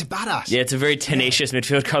 Mewis is a badass. Yeah, it's a very tenacious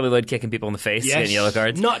midfield. Carly Lloyd kicking people in the face, getting yellow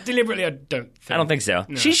cards. Not deliberately, I don't think so.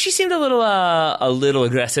 No. She seemed a little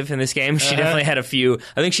aggressive in this game. She definitely had a few...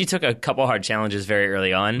 I think she took a couple hard challenges very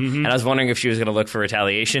early on, and I was wondering if she was going to look for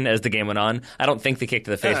retaliation as the game went on. I don't think the kick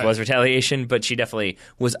to the face was retaliation, but she definitely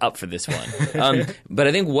was up for this one. But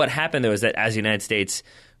I think what happened, though, is that as the United States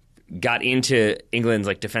got into England's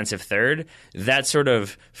defensive third, that sort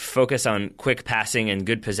of focus on quick passing and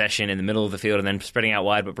good possession in the middle of the field and then spreading out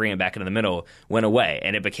wide but bringing it back into the middle went away,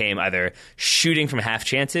 and it became either shooting from half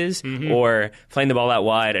chances or playing the ball out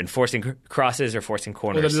wide and forcing crosses or forcing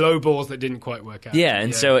corners. Or the low balls that didn't quite work out. Yeah,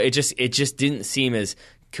 and so it just didn't seem as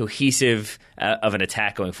cohesive of an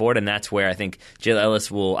attack going forward, and that's where I think Jill Ellis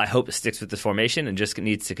I hope sticks with this formation and just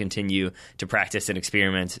needs to continue to practice and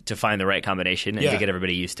experiment to find the right combination and to get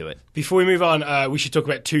everybody used to it. Before we move on, we should talk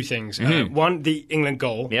about two things. One, the England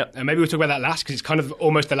goal. Yep. Maybe we'll talk about that last because it's kind of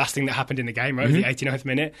almost the last thing that happened in the game, right? The 89th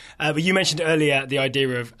minute. But you mentioned earlier the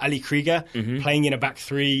idea of Ali Krieger playing in a back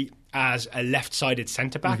three as a left-sided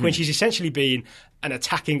centre-back when she's essentially been an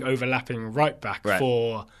attacking, overlapping right-back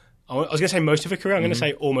for... I was going to say most of her career. I'm going to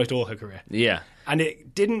say almost all her career. Yeah. And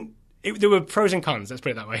it didn't... there were pros and cons, let's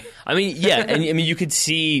put it that way. I mean, yeah. And you could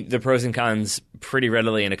see the pros and cons pretty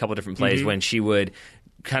readily in a couple different plays when she would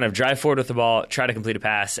kind of drive forward with the ball, try to complete a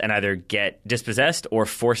pass, and either get dispossessed or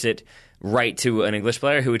force it right to an English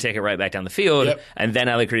player who would take it right back down the field. And then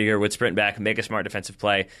Ali Krieger would sprint back, make a smart defensive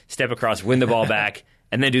play, step across, win the ball back,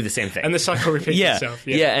 and then do the same thing. And the cycle repeats itself.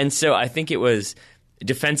 Yeah, and so I think it was...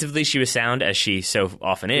 Defensively, she was sound, as she so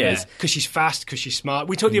often is. Because she's fast, because she's smart.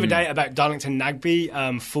 We talked the other day about Darlington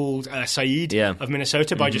Nagbe fooled Saeed of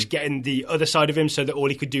Minnesota by just getting the other side of him so that all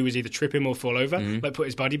he could do was either trip him or fall over, put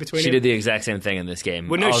his body between him. She did the exact same thing in this game.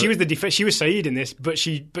 Well, no, she was she was Saeed in this, but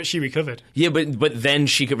she recovered. Yeah, but then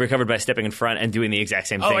she recovered by stepping in front and doing the exact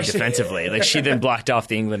same thing defensively. She then blocked off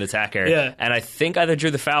the England attacker, and I think either drew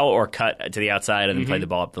the foul or cut to the outside and then played the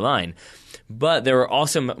ball up the line. But there were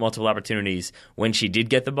also multiple opportunities when she did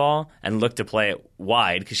get the ball and looked to play it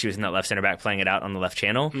wide because she was in that left center back playing it out on the left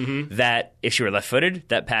channel, that if she were left-footed,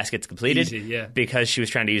 that pass gets completed. Easy, because she was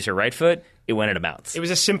trying to use her right foot, it went out of bounds. It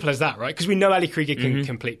was as simple as that, right? Because we know Ali Krieger can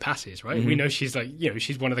complete passes, right? We know she's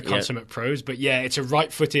she's one of the consummate pros, but it's a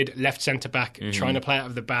right-footed left center back trying to play out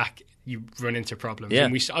of the back. You run into problems. Yeah.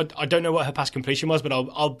 And I don't know what her pass completion was, but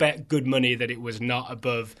I'll bet good money that it was not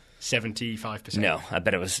above 75%. No, I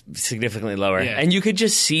bet it was significantly lower. And you could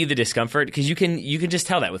just see the discomfort because you can just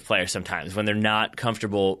tell that with players sometimes when they're not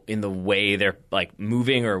comfortable in the way they're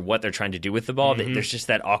moving or what they're trying to do with the ball. There's just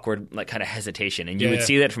that awkward kind of hesitation, and you would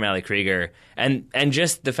see that from Ali Krieger, and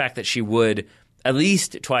just the fact that she would. At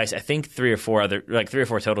least twice, I think three or four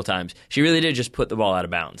total times, she really did just put the ball out of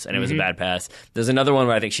bounds, and it was a bad pass. There's another one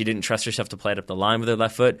where I think she didn't trust herself to play it up the line with her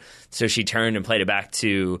left foot, so she turned and played it back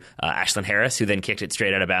to Ashlyn Harris, who then kicked it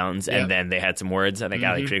straight out of bounds, and then they had some words. I think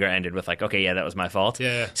Ali Krieger ended with okay, that was my fault.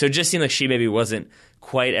 So it just seemed like she maybe wasn't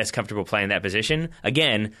quite as comfortable playing that position.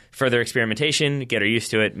 Again, further experimentation, get her used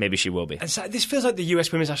to it. Maybe she will be. And so this feels like the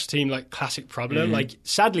US women's national team classic problem.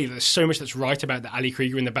 Sadly, there's so much that's right about the Ali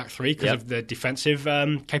Krieger in the back three because of the defensive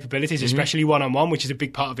capabilities, especially one-on-one, which is a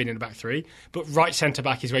big part of being in the back three. But right centre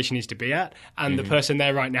back is where she needs to be at, and the person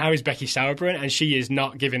there right now is Becky Sauerbrunn, and she is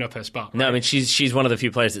not giving up her spot. Right? No, I mean she's one of the few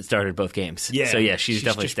players that started both games. So she's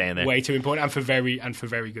definitely staying there. Way too important, and for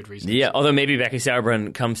very good reasons. Yeah, although maybe Becky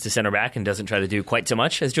Sauerbrunn comes to centre back and doesn't try to do quite so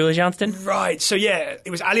much as Julie Johnston. Right. So it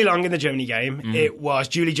was Ali Long in the Germany game. It was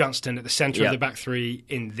Julie Johnston at the centre of the back three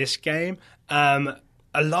in this game. A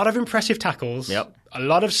lot of impressive tackles. A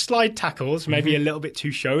lot of slide tackles, maybe a little bit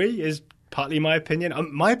too showy is partly my opinion.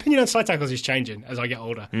 My opinion on slide tackles is changing as I get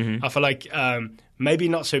older. I feel like maybe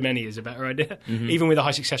not so many is a better idea, even with a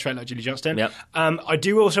high success rate like Julie Johnston. I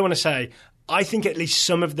do also want to say, I think at least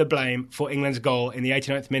some of the blame for England's goal in the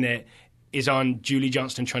 89th minute is on Julie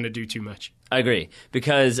Johnston trying to do too much. I agree,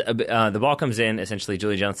 because the ball comes in, essentially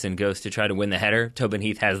Julie Johnston goes to try to win the header. Tobin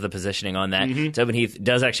Heath has the positioning on that. Tobin Heath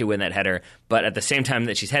does actually win that header, but at the same time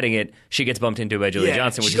that she's heading it, she gets bumped into by Julie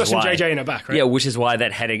Johnston, which she's got is some why, JJ in her back, right? Yeah, which is why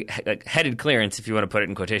that headed clearance, if you want to put it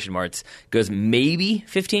in quotation marks, goes maybe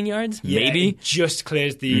 15 yards, maybe. It just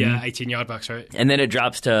clears the 18-yard box, right? And then it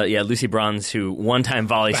drops to Lucy Bronze, who one-time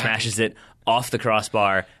volley smashes it off the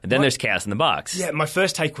crossbar, and then there's chaos in the box. Yeah, my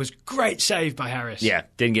first take was great save by Harris. Yeah,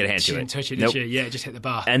 didn't get a hand She to it. didn't touch it, Nope. did she? Yeah, it just hit the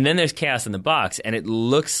bar. And then there's chaos in the box, and it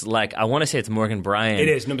looks like, I want to say it's Morgan Bryan. It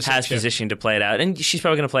is, number 6. Has position to play it out, and she's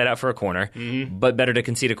probably going to play it out for a corner, but better to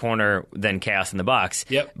concede a corner than chaos in the box.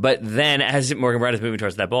 Yep. But then, as Morgan Bryan is moving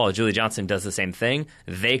towards that ball, Julie Johnson does the same thing.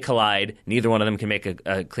 They collide. Neither one of them can make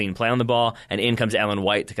a clean play on the ball, and in comes Ellen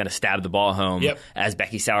White to kind of stab the ball home as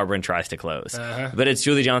Becky Sauerbrunn tries to close. But it's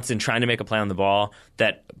Julie Johnson trying to make a play on the ball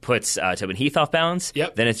that puts Tobin Heath off balance.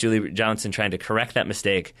 Then it's Julie Johnson trying to correct that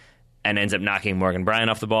mistake and ends up knocking Morgan Bryan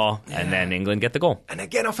off the ball, and then England get the goal. And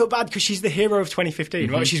again, I feel bad because she's the hero of 2015.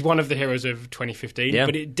 Right? She's one of the heroes of 2015.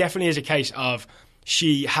 But it definitely is a case of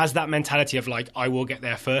she has that mentality of like, I will get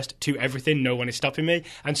there first to everything. No one is stopping me.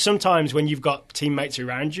 And sometimes when you've got teammates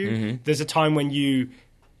around you, there's a time when you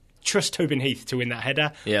trust Tobin Heath to win that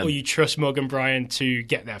header, or you trust Morgan Bryan to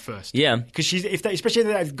get there first. Yeah, because especially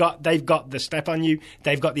if they've got the step on you,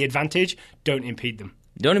 they've got the advantage. Don't impede them.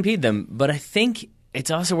 Don't impede them. But I think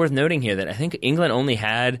it's also worth noting here that I think England only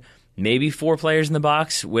had maybe 4 players in the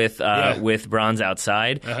box with bronze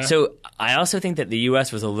outside. So I also think that the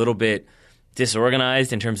U.S. was a little bit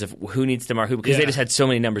disorganized in terms of who needs to mark who, because they just had so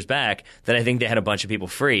many numbers back that I think they had a bunch of people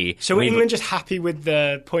free. So were England just happy with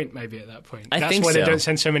the point maybe at that point? That's why they don't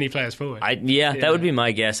send so many players forward. That would be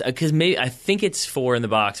my guess. Because I think it's 4 in the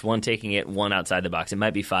box, 1 taking it, 1 outside the box. It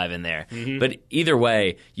might be 5 in there. But either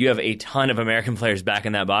way, you have a ton of American players back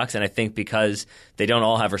in that box, and I think because they don't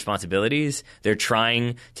all have responsibilities, they're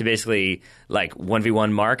trying to basically like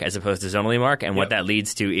 1v1 mark as opposed to zonally mark, and what that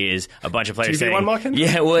leads to is a bunch of players saying... 2v1 marking?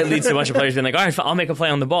 Yeah, well, it leads to a bunch of players being like, all right, I'll make a play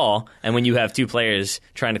on the ball, and when you have 2 players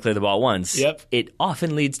trying to clear the ball once, it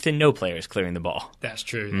often leads to no players clearing the ball. That's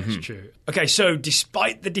true, that's true. Okay, so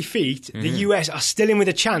despite the defeat, the US are still in with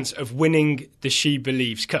a chance of winning the She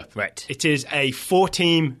Believes Cup. Right. It is a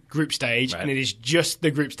 4-team group stage, and it is just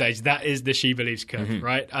the group stage. That is the She Believes Cup,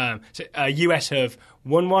 right? So US have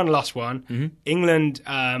won 1, lost 1. England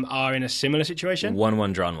are in a similar situation.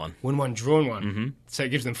 1-1, drawn 1. 1-1, drawn 1. So it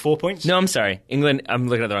gives them 4 points? No, I'm sorry. England, I'm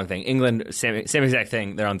looking at the wrong thing. England, same exact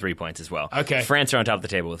thing. They're on 3 points as well. Okay. France are on top of the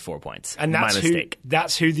table with 4 points. And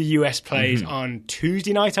that's who the US plays on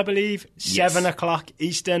Tuesday night, I believe, 7 o'clock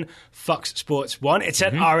Eastern, Fox Sports 1. It's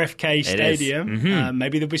at RFK Stadium.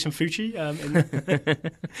 Maybe there'll be some Fucci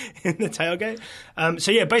in the tailgate.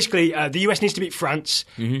 So yeah, basically the US needs to beat France,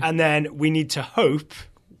 and then we need to hope,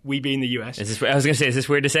 we being the US. I was going to say, is this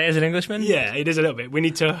weird to say as an Englishman? Yeah, it is a little bit. We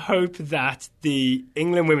need to hope that the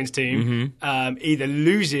England women's team either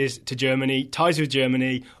loses to Germany, ties with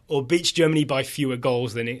Germany, or beats Germany by fewer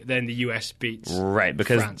goals than the US beats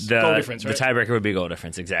because France. Goal difference, right? The tiebreaker would be goal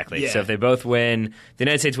difference, exactly. Yeah. So if they both win, the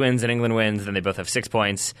United States wins and England wins, then they both have 6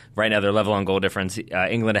 points. Right now they're level on goal difference.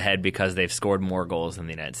 England ahead because they've scored more goals than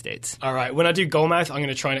the United States. All right, when I do goal mouth, I'm going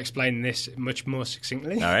to try and explain this much more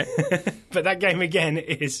succinctly. All right. But that game again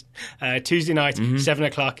is Tuesday night, 7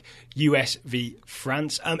 o'clock, US v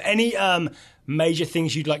France. Any major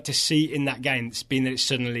things you'd like to see in that game, being that it's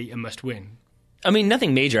suddenly a must-win? I mean,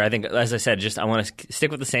 nothing major. I think, as I said, I want to stick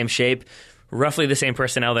with the same shape, roughly the same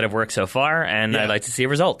personnel that have worked so far, and I'd like to see a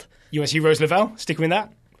result. You want to see Rose Lavelle? Sticking with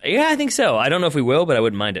that? Yeah, I think so. I don't know if we will, but I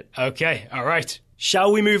wouldn't mind it. Okay, all right.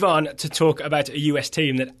 Shall we move on to talk about a US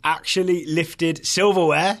team that actually lifted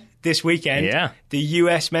silverware this weekend? Yeah. The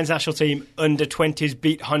US men's national team under-20s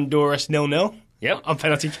beat Honduras 0-0. Yep. On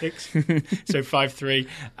penalty kicks, so 5-3,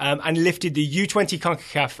 and lifted the U20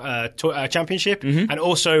 CONCACAF championship, and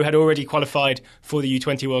also had already qualified for the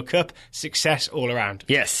U20 World Cup. Success all around.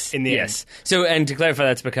 Yes, in the end. So, and to clarify,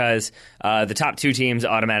 that's because the top 2 teams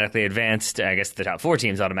automatically advanced. I guess the top 4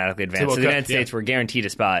 teams automatically advanced. So the United States were guaranteed a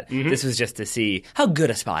spot. This was just to see how good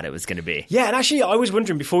a spot it was going to be. Yeah, and actually, I was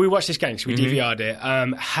wondering before we watched this game, because we DVR'd it,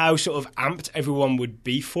 how sort of amped everyone would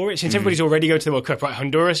be for it. Since everybody's already going to the World Cup, right?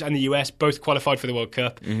 Honduras and the US both qualified for the World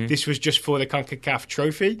Cup. This was just for the CONCACAF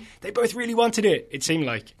trophy. They both really wanted it, it seemed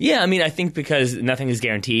like. Yeah, I mean, I think because nothing is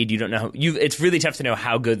guaranteed, you don't know. It's really tough to know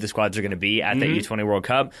how good the squads are going to be at the U20 World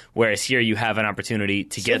Cup, whereas here you have an opportunity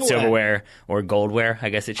to get silverware or goldware, I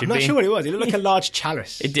guess it should be. I'm not sure what it was. It looked like a large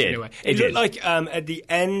chalice. It did. Anyway. It looked like at the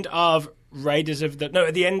end of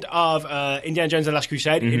at the end of Indiana Jones and the Last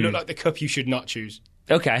Crusade, it looked like the cup you should not choose.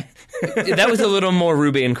 Okay. That was a little more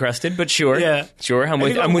ruby encrusted, but sure. Yeah. Sure, I'm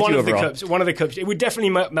with you overall. One of the cups, it would definitely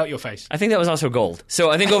melt your face. I think that was also gold. So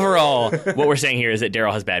I think overall, what we're saying here is that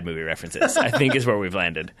Daryl has bad movie references, I think is where we've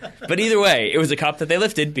landed. But either way, it was a cup that they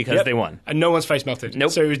lifted because they won. And no one's face melted.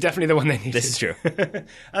 Nope. So it was definitely the one they needed. This is true.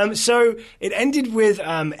 So it ended with...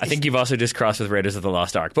 I think you've also just crossed with Raiders of the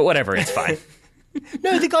Lost Ark, but whatever, it's fine.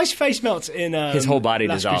 No, the guy's face melts in... his whole body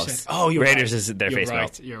dissolves. Crusade. Oh, you're Raiders right. is their face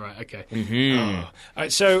melt. You're right, okay. All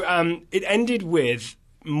right, so it ended with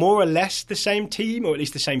more or less the same team, or at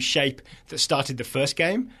least the same shape that started the first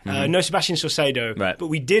game. No Sebastian Saucedo, but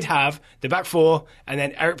we did have the back four, and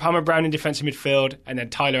then Eric Palmer-Brown in defensive midfield, and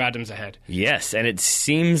then Tyler Adams ahead. Yes, and it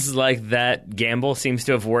seems like that gamble seems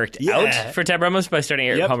to have worked out for Tab Ramos by starting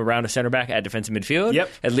Eric Palmer-Brown as center back at defensive midfield.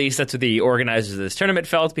 At least that's what the organizers of this tournament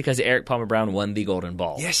felt, because Eric Palmer-Brown won the golden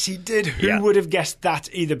ball. Yes, he did. Who would have guessed that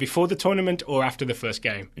either before the tournament or after the first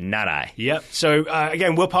game? Not I. Yep. So,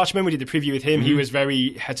 again, Will Parchman, we did the preview with him. He was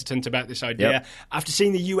very hesitant about this idea. After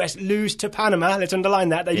seeing the US lose to Panama, let's underline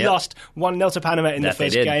that, they lost 1-0 to Panama in the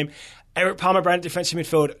first game. Eric Palmer-Brown at defensive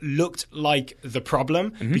midfield looked like the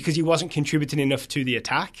problem because he wasn't contributing enough to the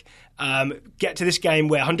attack. Get to this game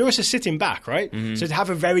where Honduras is sitting back, right? So to have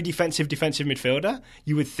a very defensive midfielder,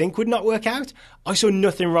 you would think would not work out. I saw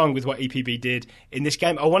nothing wrong with what EPB did in this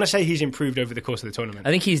game. I want to say he's improved over the course of the tournament. I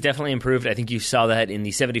think he's definitely improved. I think you saw that in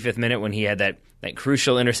the 75th minute when he had that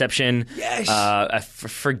crucial interception. Yes. I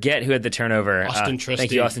forget who had the turnover. Austin Trusty.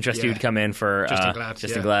 Thank you, Austin Trusty, would come in for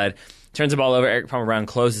Justin Glad. Turns the ball over. Eric Palmer-Brown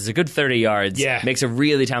closes a good 30 yards. Makes a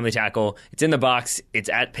really timely tackle. It's in the box. It's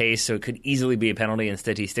at pace, so it could easily be a penalty.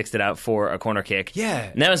 Instead, he sticks it out for a corner kick.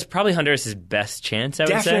 And that was probably Honduras' best chance, I would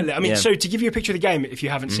say. Definitely. I mean, so to give you a picture of the game, if you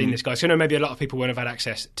haven't seen this, guys, so I know maybe a lot of people won't have had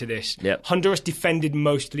access to this. Honduras defended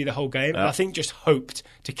mostly the whole game, and I think just hoped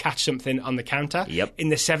to catch something on the counter. In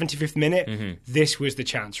the 75th minute, this was the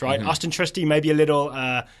chance, right? Austin Trusty, maybe a little...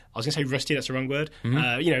 I was going to say rusty, that's the wrong word.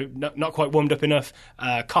 Not quite warmed up enough,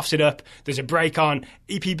 coughs it up. There's a break on.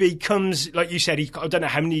 EPB comes, like you said, I don't know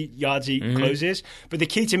how many yards he closes, but the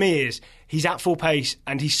key to me is he's at full pace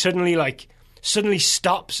and he suddenly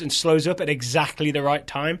stops and slows up at exactly the right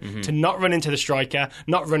time to not run into the striker,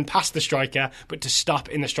 not run past the striker, but to stop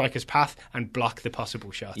in the striker's path and block the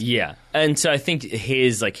possible shot. Yeah, and so I think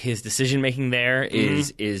his decision making there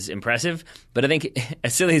is impressive. But I think,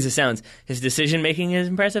 as silly as it sounds, his decision making is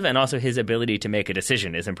impressive, and also his ability to make a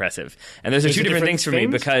decision is impressive. And those are two different things for me,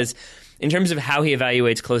 because in terms of how he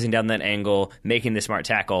evaluates closing down that angle, making the smart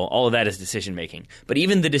tackle, all of that is decision making. But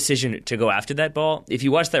even the decision to go after that ball, if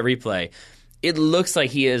you watch that replay, it looks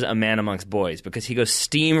like he is a man amongst boys, because he goes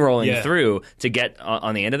steamrolling through to get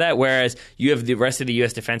on the end of that, whereas you have the rest of the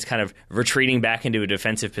U.S. defense kind of retreating back into a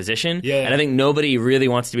defensive position. And I think nobody really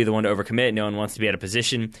wants to be the one to overcommit. No one wants to be out of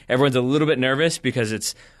position. Everyone's a little bit nervous because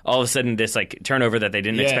it's all of a sudden this turnover that they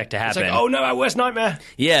didn't expect to happen. It's like, oh no, our worst nightmare.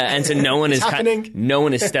 And so no one is happening. No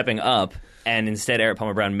one is stepping up. And instead, Eric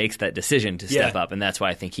Palmer-Brown makes that decision to step up, and that's why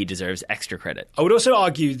I think he deserves extra credit. I would also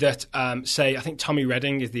argue that, I think Tommy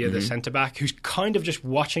Redding is the other centre-back, who's kind of just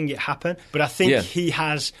watching it happen, but I think he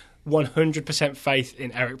has 100% faith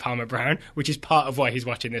in Eric Palmer-Brown, which is part of why he's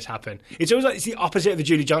watching this happen. It's always like it's the opposite of the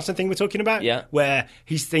Julie Johnson thing we're talking about, where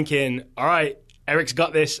he's thinking, all right, Eric's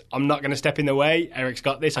got this. I'm not going to step in the way. Eric's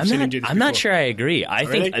got this. I've seen him do this before. I'm not sure I agree. I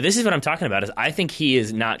think this is what I'm talking about. Is I think he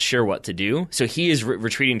is not sure what to do, so he is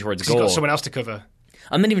retreating towards goal. He's got someone else to cover.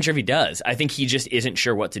 I'm not even sure if he does. I think he just isn't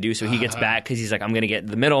sure what to do, so he gets back because he's like, I'm going to get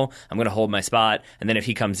in the middle, I'm going to hold my spot, and then if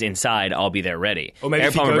he comes inside, I'll be there ready. Or maybe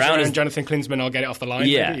if he goes around Jonathan Klinsmann, I'll get it off the line.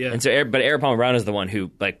 And so, but Eric Palmer-Brown is the one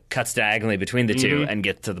who cuts diagonally between the two and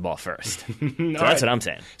gets to the ball first. So that's what I'm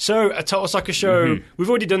saying. So a Total Soccer Show, we've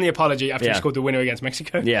already done the apology after he scored the winner against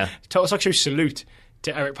Mexico. Total Soccer Show salute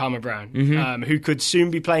to Eric Palmer-Brown, who could soon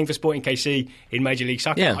be playing for Sporting KC in Major League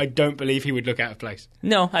Soccer. I don't believe he would look out of place.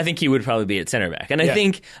 No, I think he would probably be at center back. And I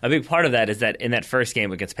think a big part of that is that in that first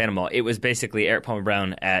game against Panama, it was basically Eric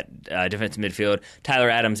Palmer-Brown at defensive midfield, Tyler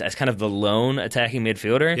Adams as kind of the lone attacking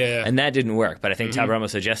midfielder, and that didn't work. But I think Tab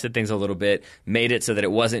Ramos adjusted things a little bit, made it so that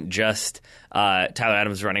it wasn't just Tyler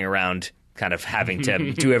Adams running around kind of having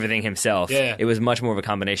to do everything himself. It was much more of a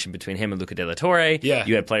combination between him and Luca De La Torre.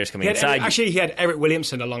 You had players coming inside. Actually, he had Eric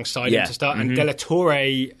Williamson alongside him to start, and De La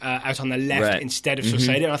Torre out on the left instead of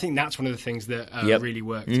Saucedo. And I think that's one of the things that really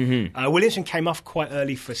worked. Williamson came off quite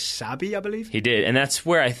early for Sabi, I believe. He did, and that's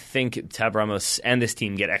where I think Tab Ramos and this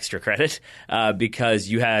team get extra credit, because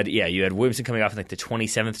you had Williamson coming off in the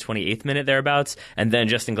 27th, 28th minute thereabouts, and then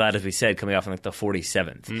Justin Glad, as we said, coming off in the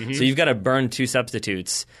 47th. So you've got to burn two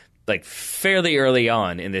substitutes fairly early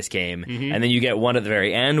on in this game, and then you get one at the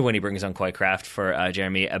very end when he brings on Coy Craft for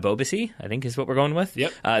Jeremy Abobisi, I think is what we're going with.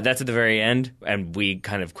 That's at the very end, and we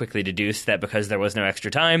kind of quickly deduced that because there was no extra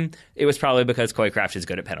time, it was probably because Coy Craft is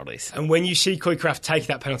good at penalties. And when you see Coy Craft take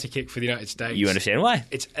that penalty kick for the United States, you understand why.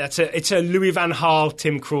 It's a Louis van Gaal,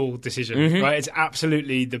 Tim Krul decision, right? It's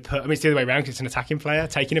absolutely it's the other way around, because it's an attacking player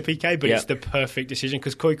taking a PK, but it's the perfect decision,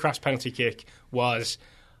 because Coy Craft's penalty kick was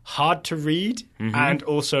hard to read and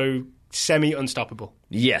also semi-unstoppable.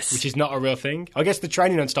 Yes. Which is not a real thing. I guess the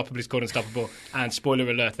training unstoppable is called unstoppable, and spoiler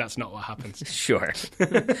alert, that's not what happens. Sure. You're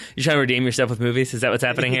trying to redeem yourself with movies? Is that what's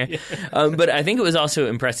happening here? Yeah. But I think it was also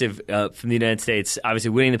impressive from the United States, obviously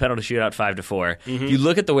winning the penalty shootout 5-4. Mm-hmm. You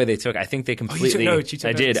look at the way they took, I think they completely... You took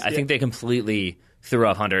I did. notes, I think they completely threw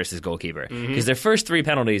off Honduras' goalkeeper. Because their first 3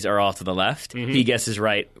 penalties are all to the left. He guesses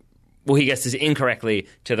right. Well, he guesses incorrectly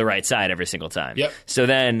to the right side every single time. Yep. So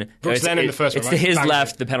then Brooks Lennon, the first it's one, to right? his Bang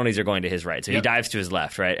left, it. the penalties are going to his right. So he dives to his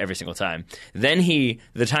left, right, every single time. Then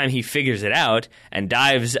the time he figures it out and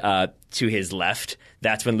dives to his left,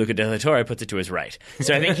 that's when Luca De La Torre puts it to his right.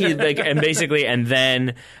 So I think he it's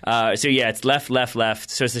left.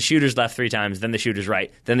 So it's the shooter's left 3 times, then the shooter's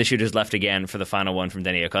right, then the shooter's left again for the final one from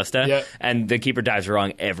Denny Acosta. Yep. And the keeper dives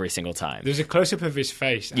wrong every single time. There's a close-up of his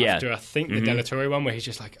face after, I think, the De La Torre one where he's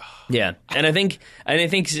just like, oh. Yeah, and I think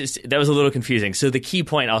that was a little confusing. So the key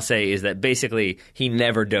point I'll say is that basically he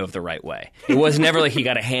never dove the right way. It was never like he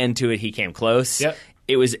got a hand to it, he came close. Yep.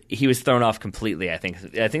 He was thrown off completely, I think.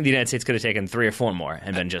 I think the United States could have taken 3 or 4 more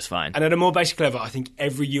and been just fine. And at a more basic level, I think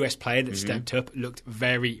every US player that stepped up looked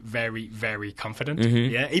very, very, very confident.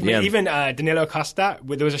 Yeah, even Danilo Costa,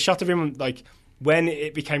 there was a shot of him like when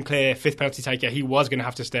it became clear 5th penalty taker, he was going to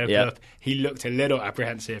have to step up. He looked a little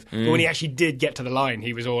apprehensive, but when he actually did get to the line,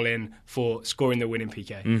 he was all in for scoring the winning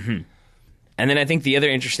PK. And then I think the other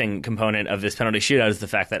interesting component of this penalty shootout is the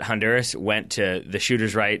fact that Honduras went to the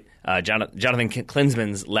shooter's right, Jonathan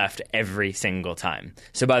Klinsmann's left every single time.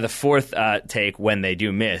 So by the 4th take, when they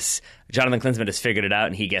do miss, Jonathan Klinsmann has figured it out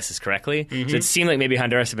and he guesses correctly. So it seemed like maybe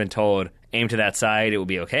Honduras had been told, aim to that side, it will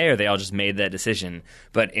be okay, or they all just made that decision.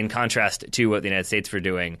 But in contrast to what the United States were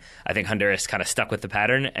doing, I think Honduras kind of stuck with the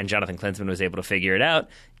pattern, and Jonathan Klinsmann was able to figure it out.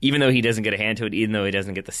 Even though he doesn't get a hand to it, even though he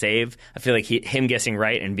doesn't get the save, I feel like him guessing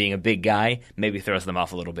right and being a big guy maybe throws them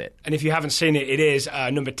off a little bit. And if you haven't seen it, it is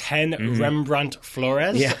number 10, Rembrandt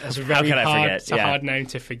Flores. Yeah, That's a very hard name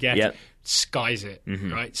to forget. Yep. Skies it,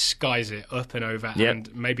 right? Skies it up and over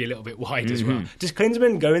and maybe a little bit wide as well. Does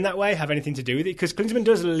Klinsmann going that way have anything to do with it? Because Klinsmann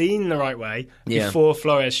does lean the right way before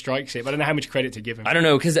Flores strikes it, but I don't know how much credit to give him. I don't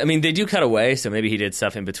know, because, I mean, they do cut away, so maybe he did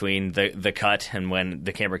stuff in between the cut and when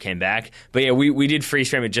the camera came back. But yeah, we did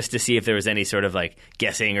freeze frame it just to see if there was any sort of like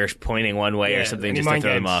guessing or pointing one way or something just to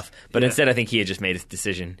throw him off. But instead, I think he had just made his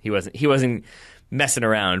decision. He wasn't messing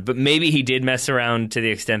around, but maybe he did mess around to the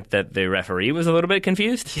extent that the referee was a little bit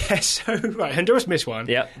confused. Yeah, so right, Honduras missed one.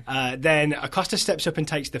 Yep. Then Acosta steps up and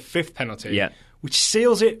takes the 5th penalty, which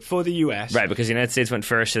seals it for the US. Right, because the United States went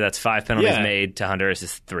first, so that's 5 penalties made to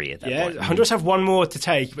Honduras' 3 at that point. Honduras have 1 more to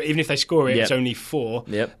take, but even if they score it, it's only 4.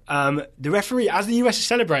 Yep. The referee, as the US is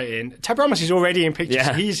celebrating, Tab Ramos is already in pictures.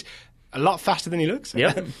 Yeah. He's a lot faster than he looks.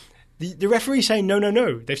 Yep. The referee saying,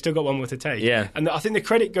 no, they've still got 1 more to take. Yeah. And I think the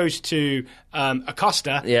credit goes to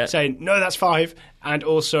Acosta saying, no, that's 5, and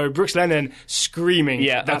also Brooks Lennon screaming,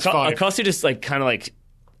 that's 5. Acosta just kind of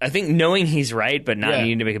I think knowing he's right, but not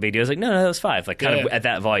needing to make a big deal, I was like, no, that was 5, of at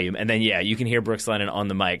that volume. And then, you can hear Brooks Lennon on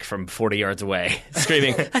the mic from 40 yards away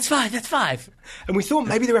screaming, that's 5. And we thought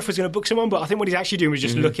maybe the ref was going to book someone, but I think what he's actually doing was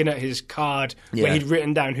just looking at his card where he'd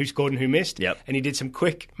written down who scored and who missed. Yep. And he did some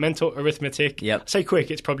quick mental arithmetic. Yep. I say quick,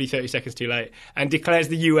 it's probably 30 seconds too late. And declares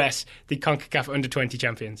the US the CONCACAF under-20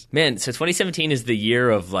 champions. Man, so 2017 is the year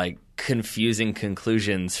of, confusing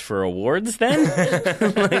conclusions for awards then?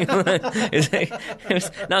 It's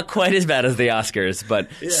not quite as bad as the Oscars, but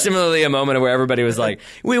similarly a moment where everybody was like,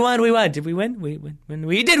 we won. Did we win? We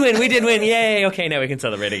did win. Yay. Okay, now we can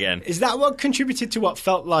celebrate again. Is that what contributed to what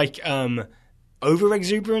felt like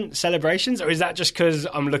over-exuberant celebrations, or is that just because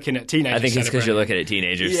I'm looking at teenagers? I think it's because you're looking at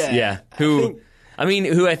teenagers. Yeah. Who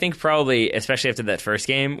I think probably, especially after that first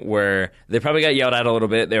game, where they probably got yelled at a little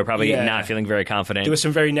bit. They were probably not feeling very confident. There were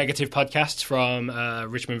some very negative podcasts from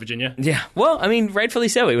Richmond, Virginia. Yeah. Well, rightfully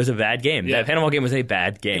so. It was a bad game. That Panama game was a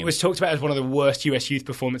bad game. It was talked about as one of the worst US youth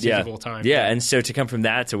performances of all time. Yeah, and so to come from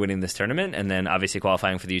that to winning this tournament and then obviously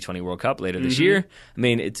qualifying for the U20 World Cup later this year,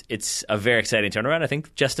 it's a very exciting turnaround. I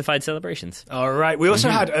think justified celebrations. All right. We also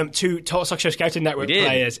had 2 Total Soccer Show Scouting Network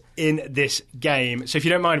players in this game. So if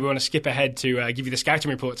you don't mind, we want to skip ahead to give you the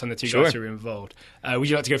scouting reports on the 2 guys who were involved. Would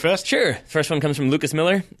you like to go first? Sure. First one comes from Lucas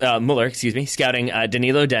Muller, scouting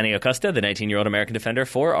Danny Acosta, the 19-year-old American defender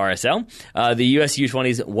for RSL. The US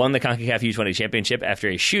U20s won the CONCACAF U20 championship after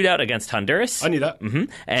a shootout against Honduras. I knew that.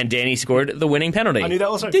 And Danny scored the winning penalty. I knew that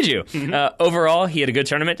also. Did you? Overall, he had a good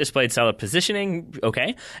tournament, displayed solid positioning,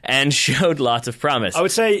 and showed lots of promise. I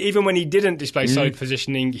would say even when he didn't display solid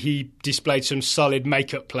positioning, he displayed some solid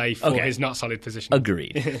make-up play for his not solid positioning.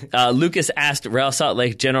 Agreed. Lucas asked Real Salt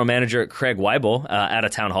Lake general manager Craig Weibel at a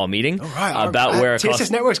town hall meeting about where TSS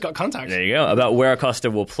Network's got contacts. There you go. About where Acosta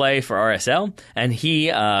will play for RSL. And he,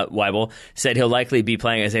 Weibel, said he'll likely be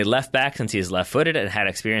playing as a left back since he is left-footed and had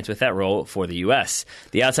experience with that role for the U.S.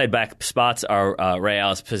 The outside back spots are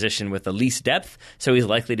Real's position with the least depth, so he's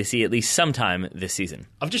likely to see at least some time this season.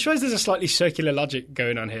 I've just realised there's a slightly circular logic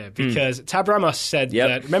going on here because Tab Ramos said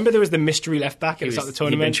that, remember there was the mystery left back at the start of the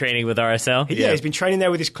tournament? He'd been training with RSL? Yeah, he's been training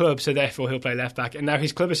there with his club, so therefore he'll play left back. And now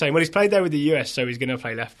his club is saying, well, he's played there with the US, so he's going to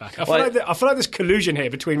play left back. I feel like there's collusion here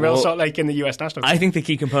between Real Salt Lake and the US national team. I think the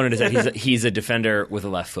key component is that he's a defender with a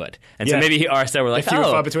left foot. And so maybe RSL were like,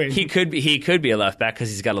 he could be a left back because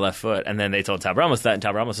he's got a left foot. And then they told Tab Ramos that, and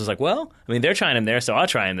Tab Ramos was like, well, I mean, they're trying him there, so I'll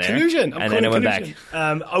try him there. Collusion. And then it went back.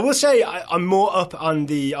 I will say I'm more up on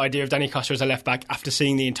the idea of Danny Acosta as a left back after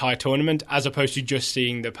seeing the entire tournament as opposed to just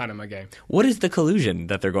seeing the Panama game. What is the collusion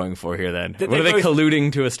that they're going for here then? What are they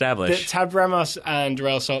colluding to establish? Tab Ramos and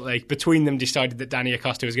Real Salt Lake, between them, decided that Danny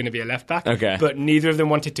Acosta was going to be a left back, okay, but neither of them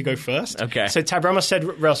wanted to go first. Okay. So Tab Ramos said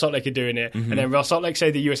Real Salt Lake are doing it, and then Real Salt Lake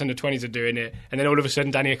say the USMNT U20s are doing it, and then all of a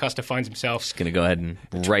sudden Danny Acosta finds himself just going to go ahead and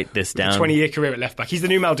write this down. 20-year career at left back. He's the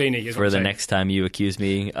new Maldini. For the next time you accuse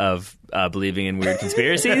me of believing in weird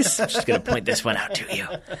conspiracies, I'm just going to point this one out to you.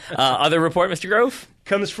 Other report, Mr. Grove?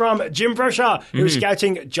 Comes from Jim Broshaw, who was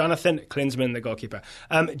scouting Jonathan Klinsmann, the goalkeeper.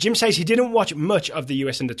 Jim says he didn't watch much of the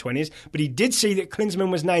USMNT, but he did see that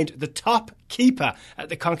Klinsmann was named the top keeper at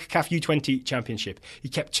the CONCACAF U20 Championship. He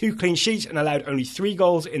kept 2 clean sheets and allowed only 3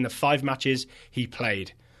 goals in the 5 matches he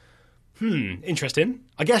played. Interesting.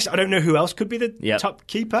 I guess I don't know who else could be the top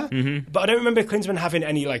keeper, but I don't remember Klinsmann having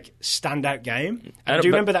any standout game. I do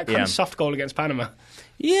remember that kind of soft goal against Panama.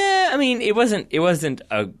 Yeah, I mean, it wasn't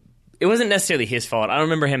necessarily his fault. I don't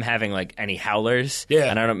remember him having any howlers.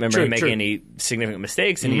 Yeah, and I don't remember him making any significant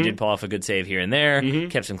mistakes. And he did pull off a good save here and there.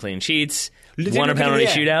 Kept some clean sheets. Won a penalty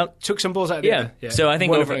shootout. Took some balls out of the air. So I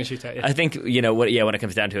think I think when it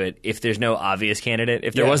comes down to it, if there's no obvious candidate,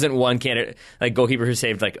 if there wasn't one candidate goalkeeper who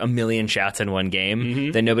saved 1 million shots in one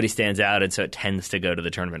game, then nobody stands out, and so it tends to go to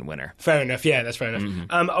the tournament winner. Fair enough. Yeah, that's fair enough.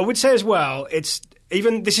 I would say as well, this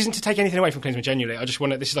isn't to take anything away from Klinsmann, genuinely. I just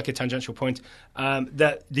want to, this is a tangential point,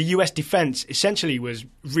 that the US defence essentially was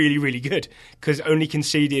really, really good because only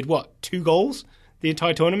conceded, 2 goals the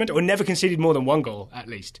entire tournament? Or never conceded more than 1 goal, at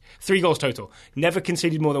least. 3 goals total. Never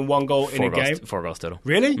conceded more than 1 goal in a game. 4 goals total.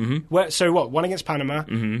 Really? So what? 1 against Panama,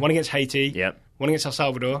 1 against Haiti, 1 against El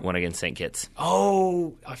Salvador. 1 against St. Kitts.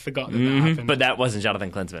 Oh, I forgot that happened. But that wasn't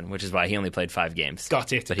Jonathan Klinsmann, which is why he only played 5 games.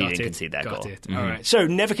 Got it. But he didn't concede that goal. All right. So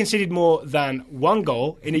never conceded more than 1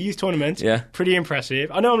 goal in a youth tournament. Yeah. Pretty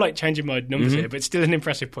impressive. I know I'm changing my numbers here, but it's still an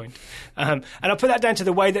impressive point. And I'll put that down to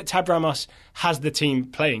the way that Tab Ramos has the team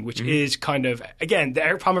playing, which is kind of, again, the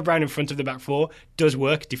Eric Palmer Brown in front of the back 4 does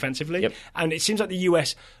work defensively. Yep. And it seems like the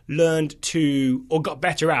US learned to, or got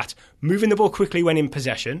better at, moving the ball quickly when in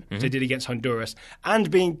possession, as they did against Honduras, and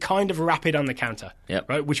being kind of rapid on the counter,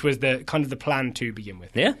 right? Which was the kind of the plan to begin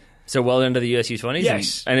with. Yeah. So well done to the US U20s.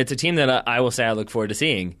 Yes. And it's a team that I will say I look forward to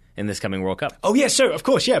seeing in this coming World Cup. Oh, yeah. So, of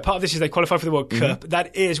course, part of this is they qualify for the World Cup.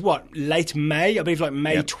 That is, late May? I believe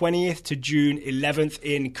May 20th to June 11th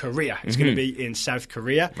in Korea. It's going to be in South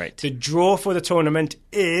Korea. Right. The draw for the tournament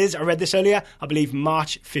is, I read this earlier, I believe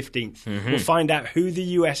March 15th. We'll find out who the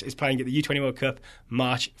US is playing at the U20 World Cup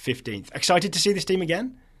March 15th. Excited to see this team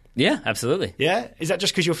again? Yeah, absolutely. Yeah? Is that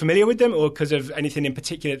just because you're familiar with them or because of anything in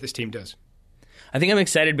particular that this team does? I think I'm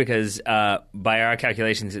excited because by our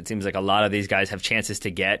calculations, it seems like a lot of these guys have chances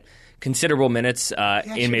to get considerable minutes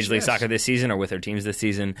in Major League Soccer this season or with their teams this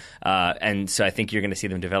season. And so I think you're going to see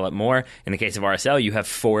them develop more. In the case of RSL, you have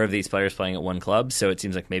 4 of these players playing at one club, so it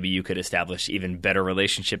seems like maybe you could establish even better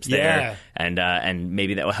relationships there, and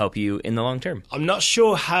maybe that will help you in the long term. I'm not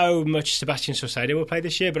sure how much Sebastian Saucedo will play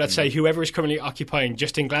this year, but I'd say whoever is currently occupying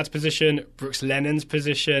Justin Glad's position, Brooks Lennon's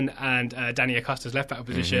position, and Danny Acosta's left-back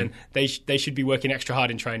position, they should be working extra hard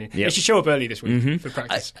in training. They should show up early this week for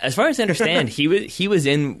practice. As far as I understand, he was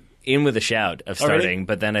in with a shout of starting,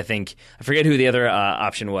 but then I forget who the other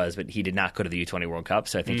option was, but he did not go to the U20 World Cup,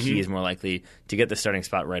 so I think he is more likely to get the starting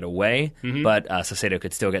spot right away, but Saucedo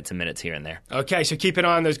could still get some minutes here and there. Okay, so keep an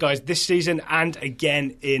eye on those guys this season and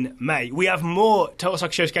again in May. We have more Total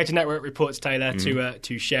Soccer Show Scouting Network reports, Taylor,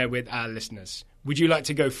 to share with our listeners. Would you like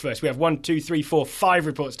to go first? We have 1, 2, 3, 4, 5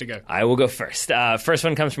 reports to go. I will go first. First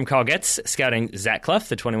one comes from Carl Getz, scouting Zach Clough,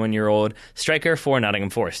 the 21-year-old striker for Nottingham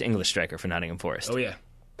Forest, English striker for Nottingham Forest. Oh, yeah.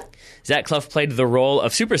 Zach Clough played the role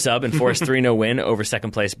of super sub and forced 3-0 win over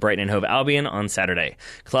second place Brighton and Hove Albion on Saturday.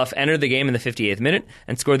 Clough entered the game in the 58th minute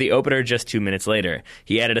and scored the opener just 2 minutes later.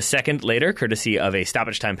 He added a second later, courtesy of a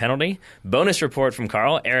stoppage time penalty. Bonus report from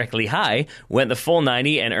Carl, Eric Lehigh went the full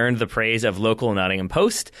 90 and earned the praise of local Nottingham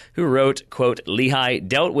Post, who wrote, quote, Lehigh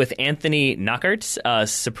dealt with Anthony Knockarts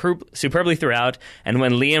superbly throughout, and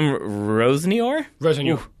when Liam Rosenior?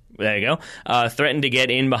 There you go. Threatened to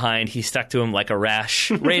get in behind. He stuck to him like a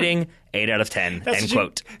rash. Rating 8 out of 10. End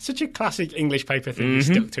quote. Such a classic English paper thing. He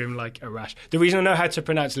stuck to him like a rash. The reason I know how to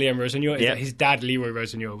pronounce Liam Rosenior is that his dad, Leroy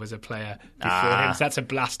Rosenior, was a player before him. So that's a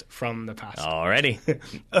blast from the past. Alrighty.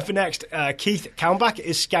 Up next, Keith Kalmbach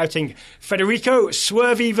is scouting Federico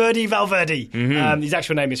Swervy Verdi Valverde. His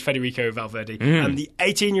actual name is Federico Valverde. The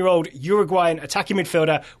 18-year-old Uruguayan attacking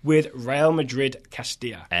midfielder with Real Madrid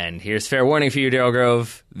Castilla. And here's fair warning for you, Daryl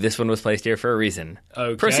Grove. This one was placed here for a reason.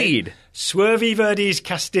 Okay. Proceed. Swervy Verdi's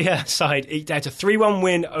Castilla side eked out a 3-1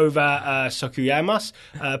 win over Sokuyamas.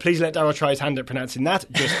 Please let Daryl try his hand at pronouncing that.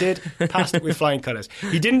 Just did. Passed with flying colours.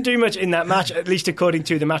 He didn't do much in that match, at least according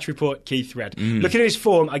to the match report Keith read. Looking at his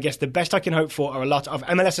form, I guess the best I can hope for are a lot of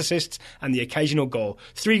MLS assists and the occasional goal.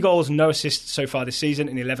 3 goals, no assists so far this season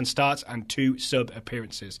in 11 starts and 2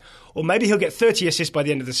 sub-appearances. Or maybe he'll get 30 assists by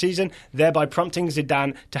the end of the season, thereby prompting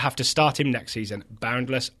Zidane to have to start him next season.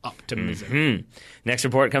 Boundless optimism. Next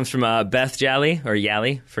report comes from Beth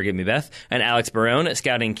Yali, forgive me, Beth, and Alex Barone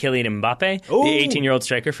scouting Kylian Mbappe, the 18-year-old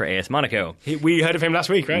striker for AS Monaco. We heard of him last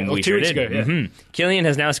week, right? Or 2 weeks ago. Yeah. Kylian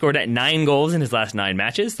has now scored 9 goals in his last 9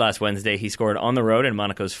 matches. Last Wednesday, he scored on the road in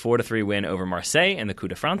Monaco's 4-3 win over Marseille in the Coupe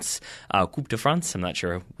de France. Coupe de France, I'm not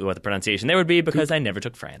sure what the pronunciation there would be because I never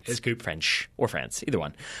took France. It's Coupe. French or France, either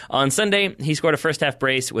one. On Sunday, he scored a first-half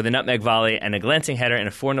brace with a nutmeg volley and a glancing header in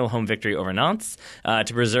a 4-0 home victory over Nantes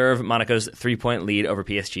to preserve Monaco's 3-point lead over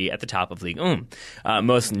PSG at the top of Ligue 1.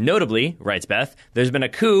 Most notably, writes Beth, there's been a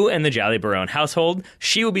coup in the Jolly Barone household.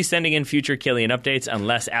 She will be sending in future Kylian updates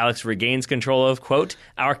unless Alex regains control of, quote,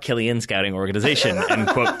 our Kylian scouting organization, end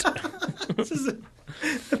quote. This is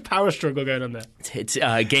a power struggle going on there. It's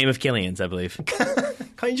a game of Kylians, I believe.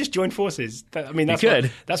 Can't you just join forces? That's what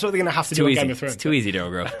they're going to have to do on Game of Thrones. It's too easy,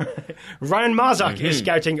 Daryl Grove. Ryan Marzak is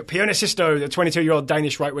scouting Pione Sisto, the 22-year-old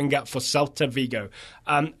Danish right winger for Celta Vigo.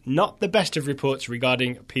 Not the best of reports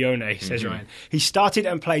regarding Pione, says Ryan. He started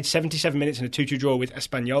and played 77 minutes in a 2-2 draw with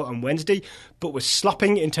Espanyol on Wednesday, but was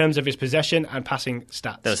slopping in terms of his possession and passing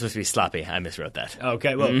stats. That was supposed to be sloppy. I miswrote that.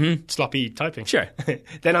 Okay, well, sloppy typing. Sure.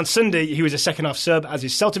 Then on Sunday, he was a second-half sub as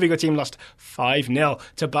his Celta Vigo team lost 5-0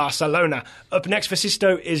 to Barcelona. Up next for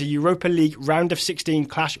Sisto is a Europa League round of 16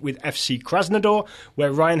 clash with FC Krasnodar,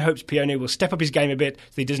 where Ryan hopes Pione will step up his game a bit so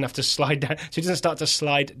he doesn't have to slide down, so he doesn't start to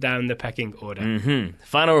slide down the pecking order.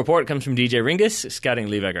 Final report comes from DJ Ringus, scouting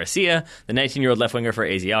Levi Garcia, the 19-year-old left winger for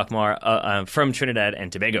AZ Alkmaar from Trinidad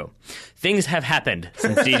and Tobago. Things have happened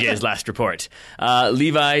since DJ's last report.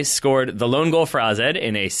 Levi scored the lone goal for AZ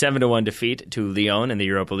in a 7-1 defeat to Lyon in the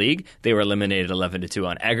Europa League. They were eliminated 11-2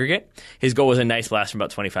 on aggregate. His goal was a nice blast from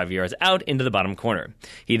about 25 yards out into the bottom corner.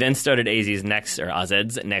 He then started AZ's next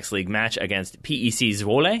league match against PEC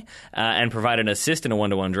Zwolle and provided an assist in a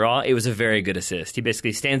 1-1 draw. It was a very good assist. He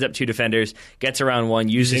basically stands up 2 defenders, gets around one,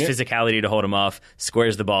 uses physicality to hold him off,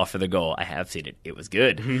 squares the ball for the goal. I have seen it. It was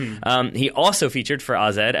good. He also featured for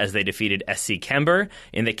AZ as they defeated SC Camber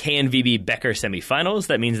in the KNVB Becker semifinals.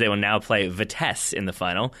 That means they will now play Vitesse in the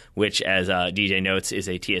final, which, as DJ notes, is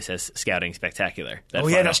a TSS Scouting Spectacular.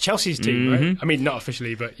 That's Chelsea's team, right? I mean, not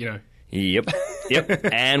officially, but, you know. Yep.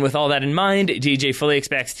 And with all that in mind, DJ fully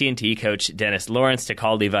expects TNT coach Dennis Lawrence to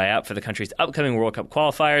call Levi out for the country's upcoming World Cup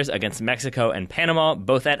qualifiers against Mexico and Panama,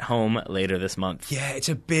 both at home later this month. Yeah, it's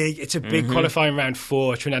a big qualifying round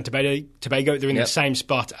for Trinidad and Tobago. They're in the same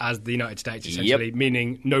spot as the United States, essentially,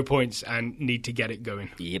 meaning no points and need to get it going.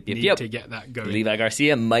 Need to get that going. Levi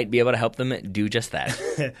Garcia might be able to help them do just that.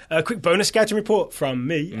 A quick bonus scouting report from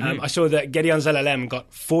me. I saw that Gedeon Zelalem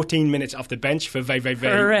got 14 minutes off the bench for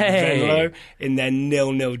Venlo in their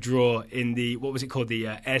 0-0 draw in the, what was it called, the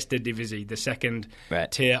Eerste Divisie, the second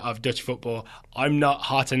tier of Dutch football. I'm not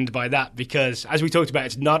heartened by that because, as we talked about,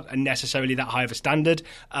 it's not necessarily that high of a standard.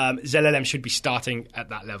 Zelalem should be starting at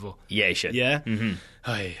that level. Yeah, he should. Yeah?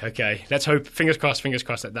 Okay, let's hope, fingers crossed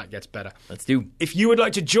that gets better. Let's do. If you would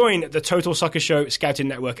like to join the Total Soccer Show Scouting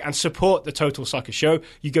Network and support the Total Soccer Show,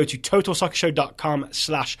 you go to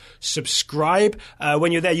totalsoccershow.com/subscribe.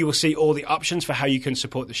 When you're there, you will see all the options for how you can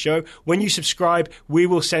support the show. When you subscribe, subscribe, we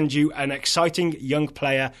will send you an exciting young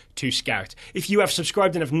player to scout. If you have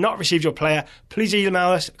subscribed and have not received your player, please email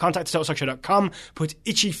us, contact@totalsoccershow.com, put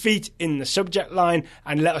itchy feet in the subject line,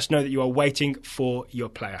 and let us know that you are waiting for your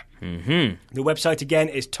player. Mm-hmm. The website again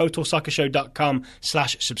is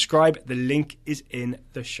totalsoccershow.com/subscribe. The link is in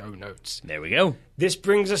the show notes. There we go. This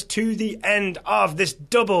brings us to the end of this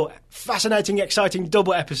fascinating, exciting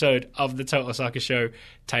double episode of the Total Soccer Show,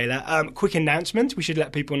 Taylor. Quick announcement. We should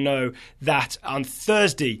let people know that on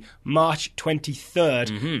Thursday, March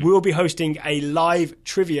 23rd, we will be hosting a live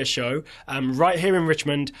trivia show right here in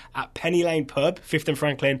Richmond at Penny Lane Pub, 5th and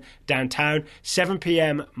Franklin, downtown, 7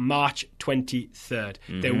 p.m, March 23rd.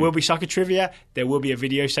 There will be soccer trivia. There will be a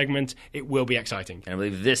video segment. It will be exciting. And I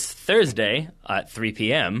believe this Thursday at 3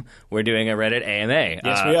 p.m., we're doing a Reddit AMA.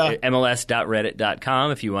 Yes, we are.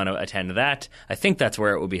 MLS.reddit.com if you want to attend that. I think that's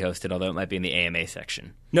where it will be hosted, although it might be in the AMA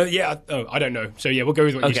section. No, yeah, I don't know. So, yeah, we'll go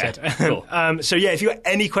with what you said. Cool. So, yeah, if you've got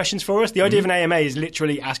any questions for us, the idea of an AMA is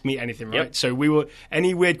literally ask me anything, right? Yep. So, we will,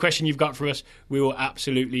 any weird question you've got for us, we will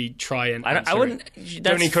absolutely try and answer I wouldn't.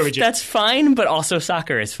 Don't encourage it. That's fine, but also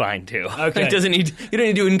soccer is fine too. Okay. You don't need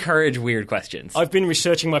to encourage weird questions. I've been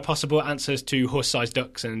researching my possible answers to horse-sized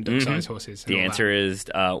ducks and duck-sized horses. The answer is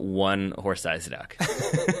one horse-sized duck.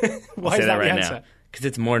 Why is that right the answer? now because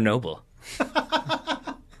it's more noble.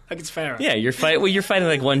 Like it's fairer. Yeah, you're fighting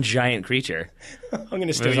like one giant creature. I'm going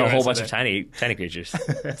to steal There's your a whole answer bunch of tiny creatures.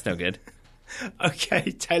 That's no good.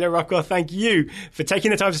 Okay, Taylor Rockwell, thank you for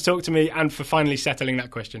taking the time to talk to me and for finally settling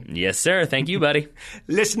that question. Yes, sir. Thank you, buddy.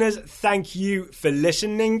 Listeners, thank you for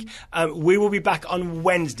listening. We will be back on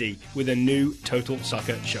Wednesday with a new Total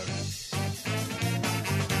Soccer show.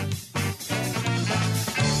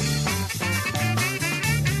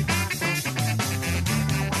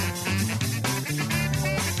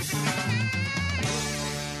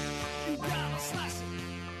 You gotta slice it.